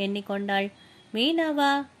மீனாவும் எண்ணிக்கொண்டாள்.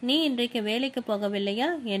 மீனாவா, நீ இன்றைக்கு வேலைக்கு போகவில்லையா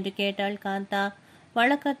என்று கேட்டாள் காந்தா.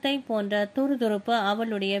 வழக்கத்தை போன்ற துருதுருப்பு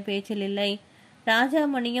அவளுடைய பேச்சில் இல்லை.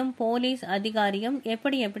 ராஜாமணியும் போலீஸ் அதிகாரியும்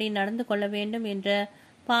எப்படி நடந்து கொள்ள வேண்டும் என்று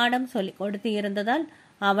பாடம் சொல்லி கொடுத்து இருந்ததால்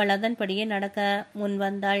அவள் அதன்படியே நடக்க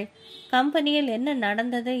முன்வந்தாள். கம்பெனியில் என்ன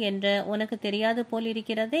நடந்தது என்று உனக்கு தெரியாது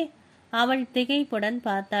போலிருக்கிறதே. அவள் திகைப்புடன்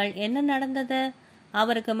பார்த்தாள். என்ன நடந்தது?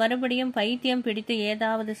 அவருக்கு மறுபடியும் பைத்தியம் பிடித்து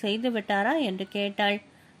ஏதாவது செய்து விட்டாரா என்று கேட்டாள்.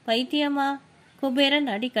 பைத்தியமா? குபேரன்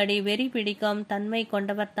அடிக்கடி வெறி பிடிக்கும் தன்மை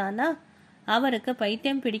கொண்டவர் தானா? அவருக்கு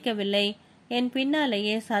பைத்தியம் பிடிக்கவில்லை. என்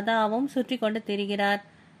பின்னாலேயே சதாவும் சுற்றி கொண்டு திரிகிறார்.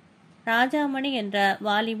 ராஜாமணி என்ற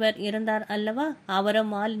வாலிபர் இருந்தார் அல்லவா, அவரும்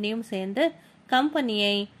மாலினியும் சேர்ந்து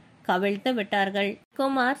கம்பெனியை கவிழ்த்து விட்டார்கள்.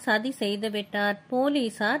 குமார் சதி செய்து விட்டார்.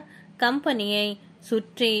 போலீசார் கம்பெனியை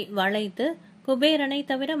சுற்றி வளைத்து குபேரனை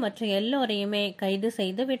தவிர மற்ற எல்லோரையுமே கைது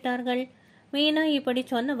செய்து விட்டார்கள். மீனா இப்படி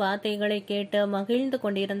சொன்ன வார்த்தைகளை கேட்டு மகிழ்ந்து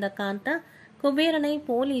கொண்டிருந்த காந்தா குபேரனை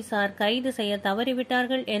போலீசார் கைது செய்ய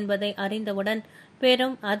தவறிவிட்டார்கள் என்பதை அறிந்தவுடன்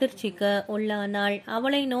பெரும் அதிர்ச்சிக்கு உள்ளானாள்.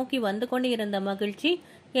 அவளை நோக்கி வந்து கொண்டிருந்த மகிழ்ச்சி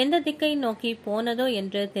எந்த திக்கை நோக்கி போனதோ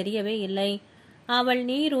என்று தெரியவே இல்லை. அவள்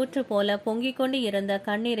நீரூற்று போல பொங்கிக் கொண்டு இருந்த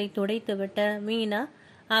கண்ணீரை துடைத்துவிட்ட மீனா,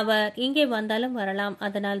 அவர் இங்கே வந்தாலும் வரலாம்,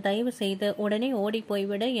 அதனால் தயவு செய்து உடனே ஓடி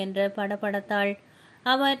போய்விடு என்று படபடத்தாள்.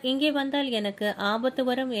 அவர் இங்கே வந்தால் எனக்கு ஆபத்து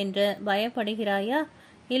வரும் என்று பயப்படுகிறாயா?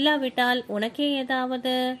 இல்லாவிட்டால் உனக்கே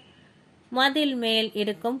ஏதாவது? மதில் மேல்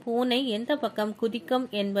இருக்கும் பூனை எந்த பக்கம் குதிக்கும்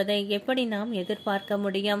என்பதை எப்படி நாம் எதிர்பார்க்க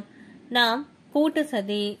முடியும்? நாம் கூட்டு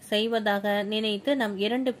சதி செய்வதாக நினைத்து நம்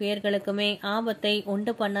 2 பேர்களுக்குமே ஆபத்தை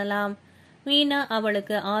உண்டு பண்ணலாம். மீனா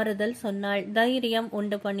அவளுக்கு ஆறுதல் சொன்னாள். தைரியம்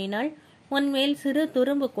உண்டு பண்ணினாள். உன்மேல் சிறு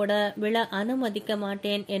துரும்பு கூட விழ அனுமதிக்க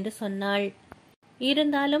மாட்டேன் என்று சொன்னாள்.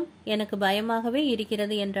 இருந்தாலும் எனக்கு பயமாகவே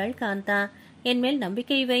இருக்கிறது என்றாள் காந்தா. என்மேல்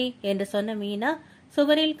நம்பிக்கை வை என்று சொன்ன மீனா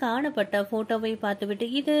சுவரில் காணப்பட்ட போட்டோவை பார்த்துவிட்டு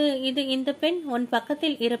இது இந்த பெண் உன்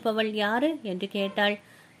பக்கத்தில் இருப்பவள் யாரு என்று கேட்டாள்.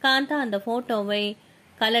 காந்தா அந்த போட்டோவை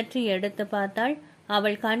கலற்றி எடுத்து பார்த்தாள்.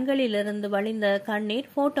 அவள் கண்களிலிருந்து வழிந்த கண்ணீர்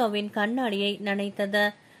போட்டோவின் கண்ணாடியை நனைத்தது.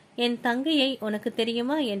 என் தங்கையை உனக்கு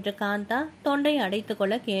தெரியுமா என்று காந்தா தொண்டை அடைத்து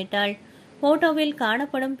கொள்ள கேட்டாள். போட்டோவில்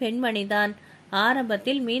காணப்படும் பெண்மணிதான்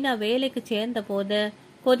ஆரம்பத்தில் மீனா வேலைக்கு சேர்ந்த போது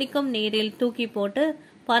கொதிக்கும் நீரில் தூக்கி போட்டு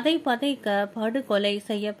பதைக்க படுகொலை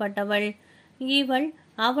செய்யப்பட்டவள். இவள்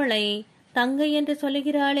அவளை தங்கை என்று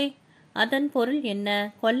சொல்லுகிறாளே, அதன் பொருள் என்ன?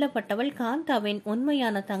 கொல்லப்பட்டவள் காந்தாவின்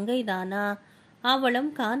உண்மையான தங்கைதானா?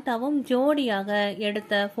 அவளும் காந்தாவும் ஜோடியாக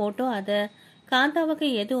எடுத்த போட்டோ அது. காந்தாவுக்கு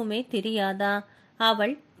எதுவுமே தெரியாதா?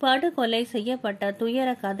 அவள் படுகொலை செய்யப்பட்ட துயர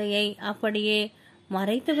கதையை அப்படியே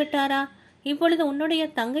மறைத்து விட்டாரா? இப்பொழுது உன்னுடைய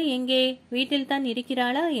தங்கை எங்கே? வீட்டில் தான்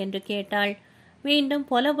இருக்கிறாளா என்று கேட்டாள். மீண்டும்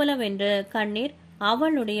பொலபொலவென்று கண்ணீர்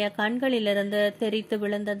அவளுடைய கண்களிலிருந்து தெரித்து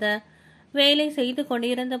விழுந்தது. வேலை செய்து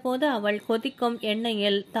கொண்டிருந்த போது அவள் கொதிக்கும்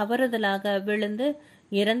எண்ணெயில் தவறுதலாக விழுந்து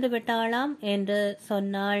இறந்து விட்டாளாம் என்று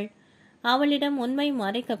சொன்னாள். அவளிடம் உண்மை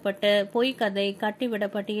மறைக்கப்பட்டு பொய்க்கதை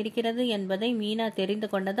கட்டிவிடப்பட்டு இருக்கிறது என்பதை மீனா தெரிந்து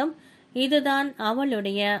கொண்டதும் இதுதான்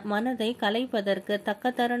அவளுடைய மனதை கலைப்பதற்கு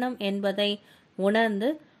தக்க தருணம் என்பதை உணர்ந்து,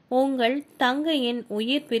 உங்கள் தங்கையின்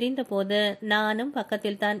உயிர் பிரிந்த போது நானும்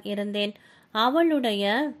பக்கத்தில் தான் இருந்தேன்.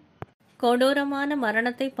 அவளுடைய கொடூரமான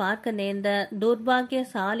மரணத்தை பார்க்க நேர்ந்த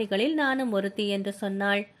துர்பாகியசாலிகளில் நானும் ஒருத்தி என்று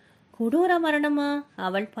சொன்னாள். கொடூர மரணமா?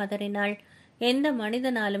 அவள் பதறினாள். எந்த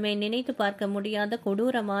மனிதனாலுமே நினைத்து பார்க்க முடியாத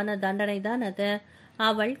கொடூரமான தண்டனை தான் அது.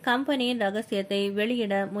 அவள் கம்பெனியின் ரகசியத்தை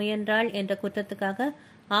வெளியிட முயன்றாள் என்ற குற்றத்துக்காக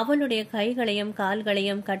அவளுடைய கைகளையும்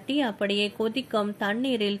கால்களையும் கட்டி அப்படியே கொதிக்கும்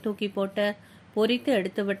தண்ணீரில் தூக்கி போட்டு பொறித்து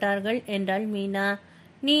எடுத்து விட்டார்கள் என்றாள் மீனா.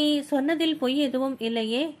 நீ சொன்னதில் பொய் எதுவும்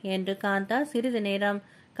இல்லையே என்று காந்தா சிறிது நேரம்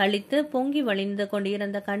கழித்து பொங்கி வழிந்து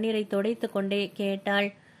கொண்டிருந்த கண்ணீரை துடைத்து கொண்டே கேட்டாள்.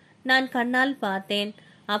 நான் கண்ணால் பார்த்தேன்.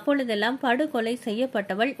 அப்பொழுதெல்லாம் படுகொலை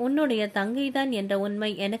செய்யப்பட்டவள் உன்னுடைய தங்கைதான் என்ற உண்மை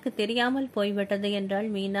எனக்கு தெரியாமல் போய்விட்டது என்றாள்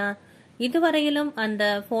மீனா. இதுவரையிலும் அந்த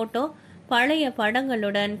போட்டோ பழைய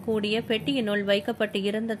படங்களுடன் கூடிய பெட்டியினுள் வைக்கப்பட்டு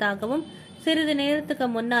இருந்ததாகவும் சிறிது நேரத்துக்கு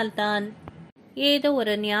முன்னால் தான் ஏதோ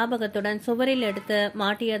ஒரு ஞாபகத்துடன் சுவரில் எடுத்து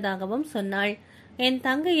மாட்டியதாகவும் சொன்னாள். என்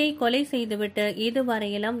தங்கையை கொலை செய்துவிட்டு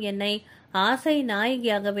இதுவரையிலும் என்னை ஆசை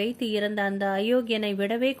நாயகியாக வைத்து இருந்த அந்த அயோக்கியனை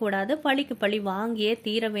விடவே கூடாது, பழிக்கு பழி வாங்கியே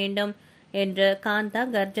தீர வேண்டும் என்று காந்தா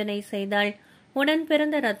கர்ஜனை செய்தாள். உடன்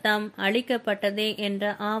பிறந்த ரத்தம் அழிக்கப்பட்டதே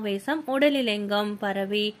என்ற ஆவேசம் உடலில் எங்கும்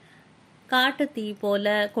பரவி காட்டு தீ போல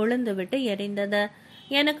கொழுந்துவிட்டு எரிந்தது.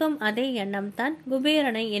 எனக்கும் அதே எண்ணம் தான்.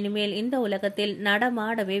 குபேரனை இனிமேல் இந்த உலகத்தில்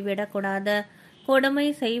நடமாடவே விடக்கூடாது. கொடுமை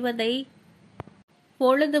செய்வதை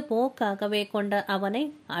பொழுதுபோக்காகவே கொண்ட அவனை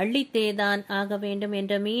அழித்தேதான் ஆக வேண்டும்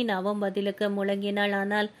என்று மீனாவும் பதிலுக்கு முழங்கினாள்.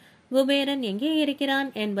 ஆனால் குபேரன் எங்கே இருக்கிறான்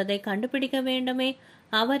என்பதை கண்டுபிடிக்க வேண்டுமே.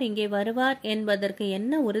 அவர் இங்கே வருவார் என்பதற்கு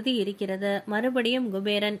என்ன உறுதி இருக்கிறது? மறுபடியும்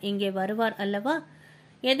குபேரன் இங்கே வருவார் அல்லவா?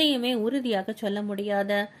 எதையுமே உறுதியாக சொல்ல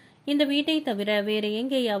முடியாது. இந்த வீட்டை தவிர வேறு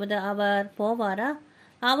எங்கேயாவது அவர் போவாரா?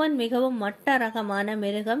 அவன் மிகவும் மட்ட ரகமான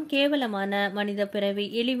மிருகம், கேவலமான மனித பிறவி,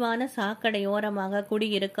 இழிவான சாக்கடையோரமாக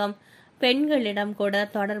குடியிருக்கும் பெண்களிடம் கூட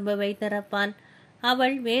தொடர்பு வைத்திருப்பான்.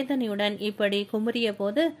 அவள் வேதனையுடன் இப்படி குமுறிய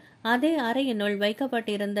போது அதே அறையினுள்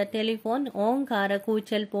வைக்கப்பட்டிருந்த டெலிபோன் ஓங்கார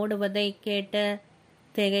கூச்சல் போடுவதை கேட்டு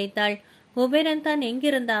திகைத்தாள். குபேரன் தான்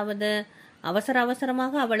எங்கிருந்தாவது அவசர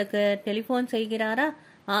அவசரமாக அவளுக்கு டெலிபோன் செய்கிறாரா?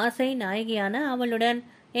 ஆசை நாயகியான அவளுடன்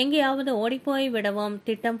எங்கேயாவது ஓடிப்போய் விடவும்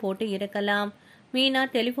திட்டம் போட்டு இருக்கலாம். மீனா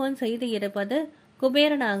டெலிபோன் செய்து இருப்பது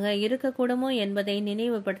குபேரனாக இருக்கக்கூடுமோ என்பதை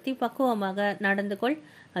நினைவுபடுத்தி பக்குவமாக நடந்து கொள்.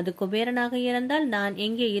 அது குபேரனாக இருந்தால் நான்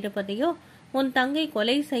எங்கே இருப்பதையோ உன் தங்கை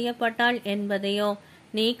கொலை செய்யப்பட்டாள் என்பதையோ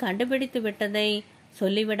நீ கண்டுபிடித்து விட்டதை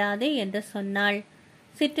சொல்லிவிடாதே என்று சொன்னாள்.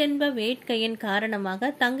 சிற்றின்ப வேட்கையின்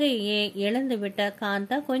காரணமாக தங்கையே இழந்துவிட்ட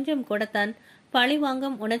காந்தா கொஞ்சம் கூட தன்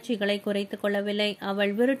பழிவாங்கும் உணர்ச்சிகளை குறைத்துக் கொள்ளவில்லை.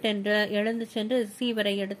 அவள் விருட்டென்று எழுந்து சென்று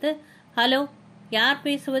ரிசீவரை எடுத்து ஹலோ, யார்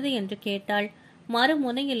பேசுவது என்று கேட்டாள்.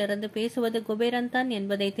 மறுமுனையிலிருந்து பேசுவது குபேரன் தான்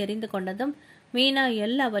என்பதை தெரிந்து கொண்டதும் மீனா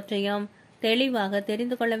எல்லாவற்றையும் தெளிவாக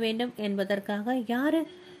தெரிந்து கொள்ள வேண்டும் என்பதற்காக, யாரு?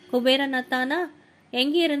 குபேரன் அத்தானா?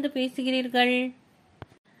 எங்கிருந்து பேசுகிறீர்கள்?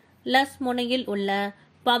 லஸ் முனையில் உள்ள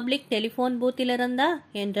பப்ளிக் டெலிபோன் பூத்திலிருந்தா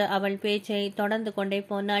என்று அவள் பேச்சை தொடர்ந்து கொண்டே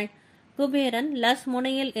போனாள். குபேரன் லஸ்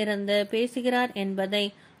முனையில் இருந்து பேசுகிறார் என்பதை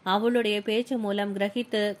அவளுடைய பேச்சு மூலம்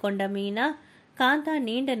கிரகித்து கொண்ட மீனா, காந்தா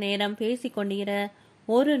நீண்ட நேரம் பேசிக் கொண்டிருக்கிற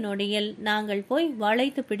ஒரு நொடியில் நாங்கள் போய்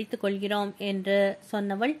வளைத்து பிடித்துக் கொள்கிறோம் என்று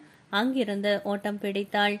சொன்னவள் அங்கிருந்து ஓட்டம்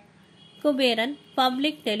பிடித்தாள். குபேரன்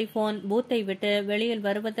பப்ளிக் டெலிபோன் பூத்தை விட்டு வெளியில்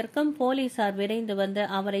வருவதற்கும் போலீசார் விரைந்து வந்து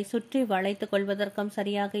அவரை சுற்றி வளைத்துக் கொள்வதற்கும்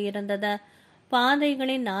சரியாக இருந்தது.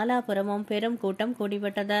 பாதைகளின் நாலாபுறமும் பெரும் கூட்டம்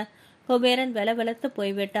கூடிவிட்டது. குபேரன் வெலவெலத்து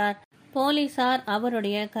போய்விட்டார். போலீசார்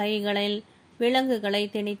அவருடைய கைகளில் விலங்குகளை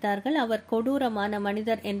திணித்தார்கள். அவர் கொடூரமான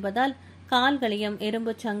மனிதர் என்பதால் கால்களையும்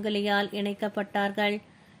இரும்பு சங்கிலியால் இணைக்கப்பட்டார்கள்.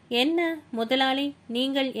 என்ன முதலாளி,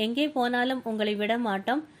 நீங்கள் எங்கே போனாலும் உங்களை விட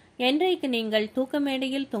மாட்டோம். என்றைக்கு நீங்கள் தூக்க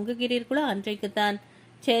மேடையில் தொங்குகிறீர்களோ அன்றைக்குத்தான்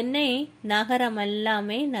சென்னை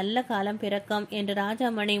நகரமெல்லாமே நல்ல காலம் பிறக்கும் என்று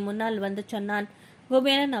ராஜாமணி முன்னால் வந்து சொன்னான்.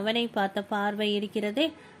 குபேரன் அவனை பார்த்த பார்வை இருக்கிறதே,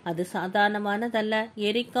 அது சாதாரணமானதல்ல.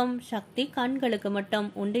 எரிக்கும் சக்தி கண்களுக்கு மட்டும்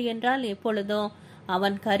உண்டு என்றால் எப்பொழுதோ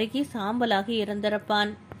அவன் கருகி சாம்பலாகி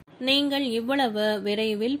இருந்திருப்பான். நீங்கள் இவ்வளவு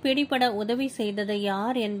விரைவில் பிடிபட உதவி செய்தது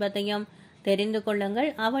யார் என்பதையும் தெரிந்து கொள்ளுங்கள்.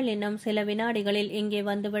 அவள் இன்னும் சில வினாடிகளில் இங்கே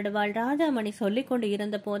வந்து விடுவாள். ராஜாமணி சொல்லிக் கொண்டு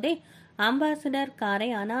இருந்த போதே அம்பாசிடர் காரை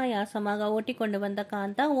அனாயாசமாக ஓட்டி கொண்டு வந்த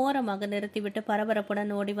காந்தா ஓரமாக நிறுத்திவிட்டு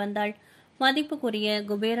பரபரப்புடன் ஓடி வந்தாள். மதிப்புக்குரிய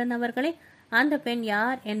குபேரன் அவர்களே, அந்த பெண்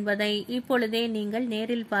யார் என்பதை இப்பொழுதே நீங்கள்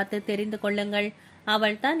நேரில் பார்த்து தெரிந்து கொள்ளுங்கள்.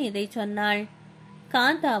 அவள் தான் இதை சொன்னாள்.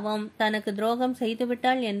 காந்தாவும் தனக்கு துரோகம்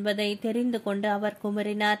செய்துவிட்டாள் என்பதை தெரிந்து கொண்டு அவர்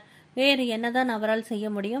குமரினார். வேறு என்னதான் அவரால் செய்ய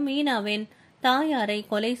முடியும்? மீனாவின் தாயாரை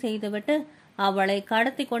கொலை செய்துவிட்டு அவளை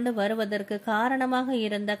கடத்தி கொண்டு வருவதற்கு காரணமாக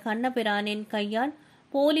இருந்த கண்ணபிரானின் கையால்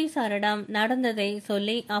போலீசாரிடம் நடந்ததை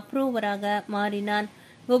சொல்லி அப்ரூவராக மாறினான்.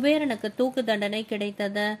 குபேரனுக்கு தூக்கு தண்டனை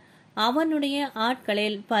கிடைத்தது. அவனுடைய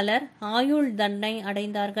ஆட்களில் பலர் ஆயுள் தண்டனை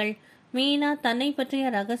அடைந்தார்கள். மீனா தன்னை பற்றிய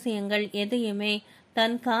ரகசியங்கள் எதையுமே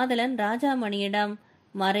தன் காதலன் ராஜாமணியிடம்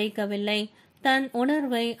மறைக்கவில்லை. தன்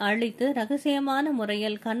உணர்வை அழித்து ரகசியமான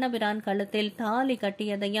முறையில் கண்ணபிரான் கழுத்தில் தாலி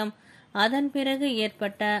கட்டியதையும் அதன் பிறகு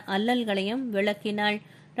ஏற்பட்ட அல்லல்களையும் விளக்கினாள்.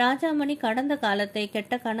 ராஜாமணி கடந்த காலத்தை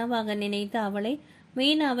கெட்ட கனவாக நினைத்து அவளை,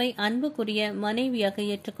 மீனாவை அன்புக்குரிய மனைவியாக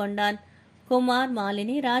ஏற்றுக்கொண்டான். குமார்,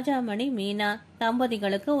 மாலினி, ராஜாமணி, மீனா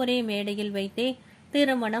தம்பதிகளுக்கு ஒரே மேடையில் வைத்தே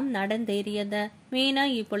திருமணம் நடந்தேறியது. மீனா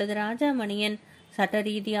இப்பொழுது ராஜாமணியின் சட்ட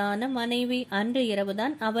ரீதியான மனைவி அன்று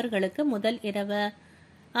இரவுதான் அவர்களுக்கு முதல் இரவு.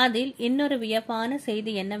 அதில் இன்னொரு வியப்பான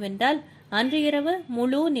செய்தி என்னவென்றால், அன்று இரவு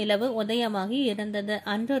முழு நிலவு உதயமாகி இருந்தது.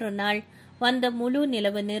 அன்றொரு நாள் வந்த முழு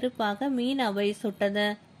நிலவு நெருப்பாக மீனாவை சுட்டது.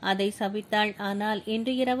 அதை சபித்தாள். ஆனால்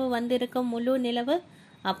இன்று இரவு வந்திருக்கும் முழு நிலவு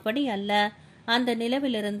அப்படி அல்ல. அந்த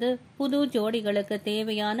நிலவிலிருந்து புது ஜோடிகளுக்கு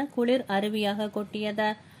தேவையான குளிர் அருவியாக கொட்டியது.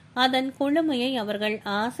 அதன் குளுமையை அவர்கள்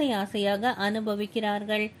ஆசை ஆசையாக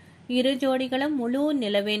அனுபவிக்கிறார்கள். இரு ஜோடிகளும் முழு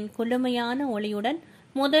நிலவின் குளுமையான ஒளியுடன்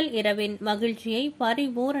முதல் இரவின் மகிழ்ச்சியை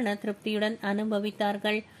பரிபூரண திருப்தியுடன்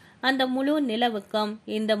அனுபவித்தார்கள். அந்த முழு நிலவுக்கும்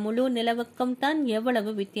இந்த முழு நிலவுக்கும் தான்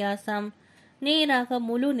எவ்வளவு வித்தியாசம்! நேராக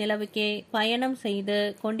முழு நிலவுக்கே பயணம் செய்து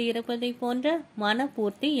கொண்டிருப்பதை போன்ற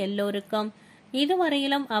மனப்பூர்த்தி எல்லோருக்கும்.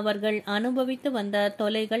 இதுவரையிலும் அவர்கள் அனுபவித்து வந்த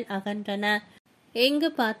தொல்லைகள் அகன்றன. எங்கு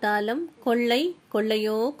பார்த்தாலும் கொள்ளை,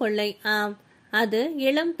 கொள்ளையோ கொள்ளை. ஆம், அது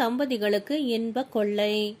இளம் தம்பதிகளுக்கு இன்ப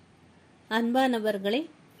கொள்ளை. அன்பானவர்களே,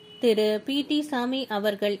 திரு P.T. சாமி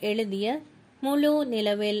அவர்கள் எழுதிய முழு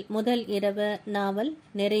நிலவில் முதல் இரவு நாவல்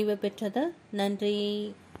நிறைவு பெற்றது. நன்றி.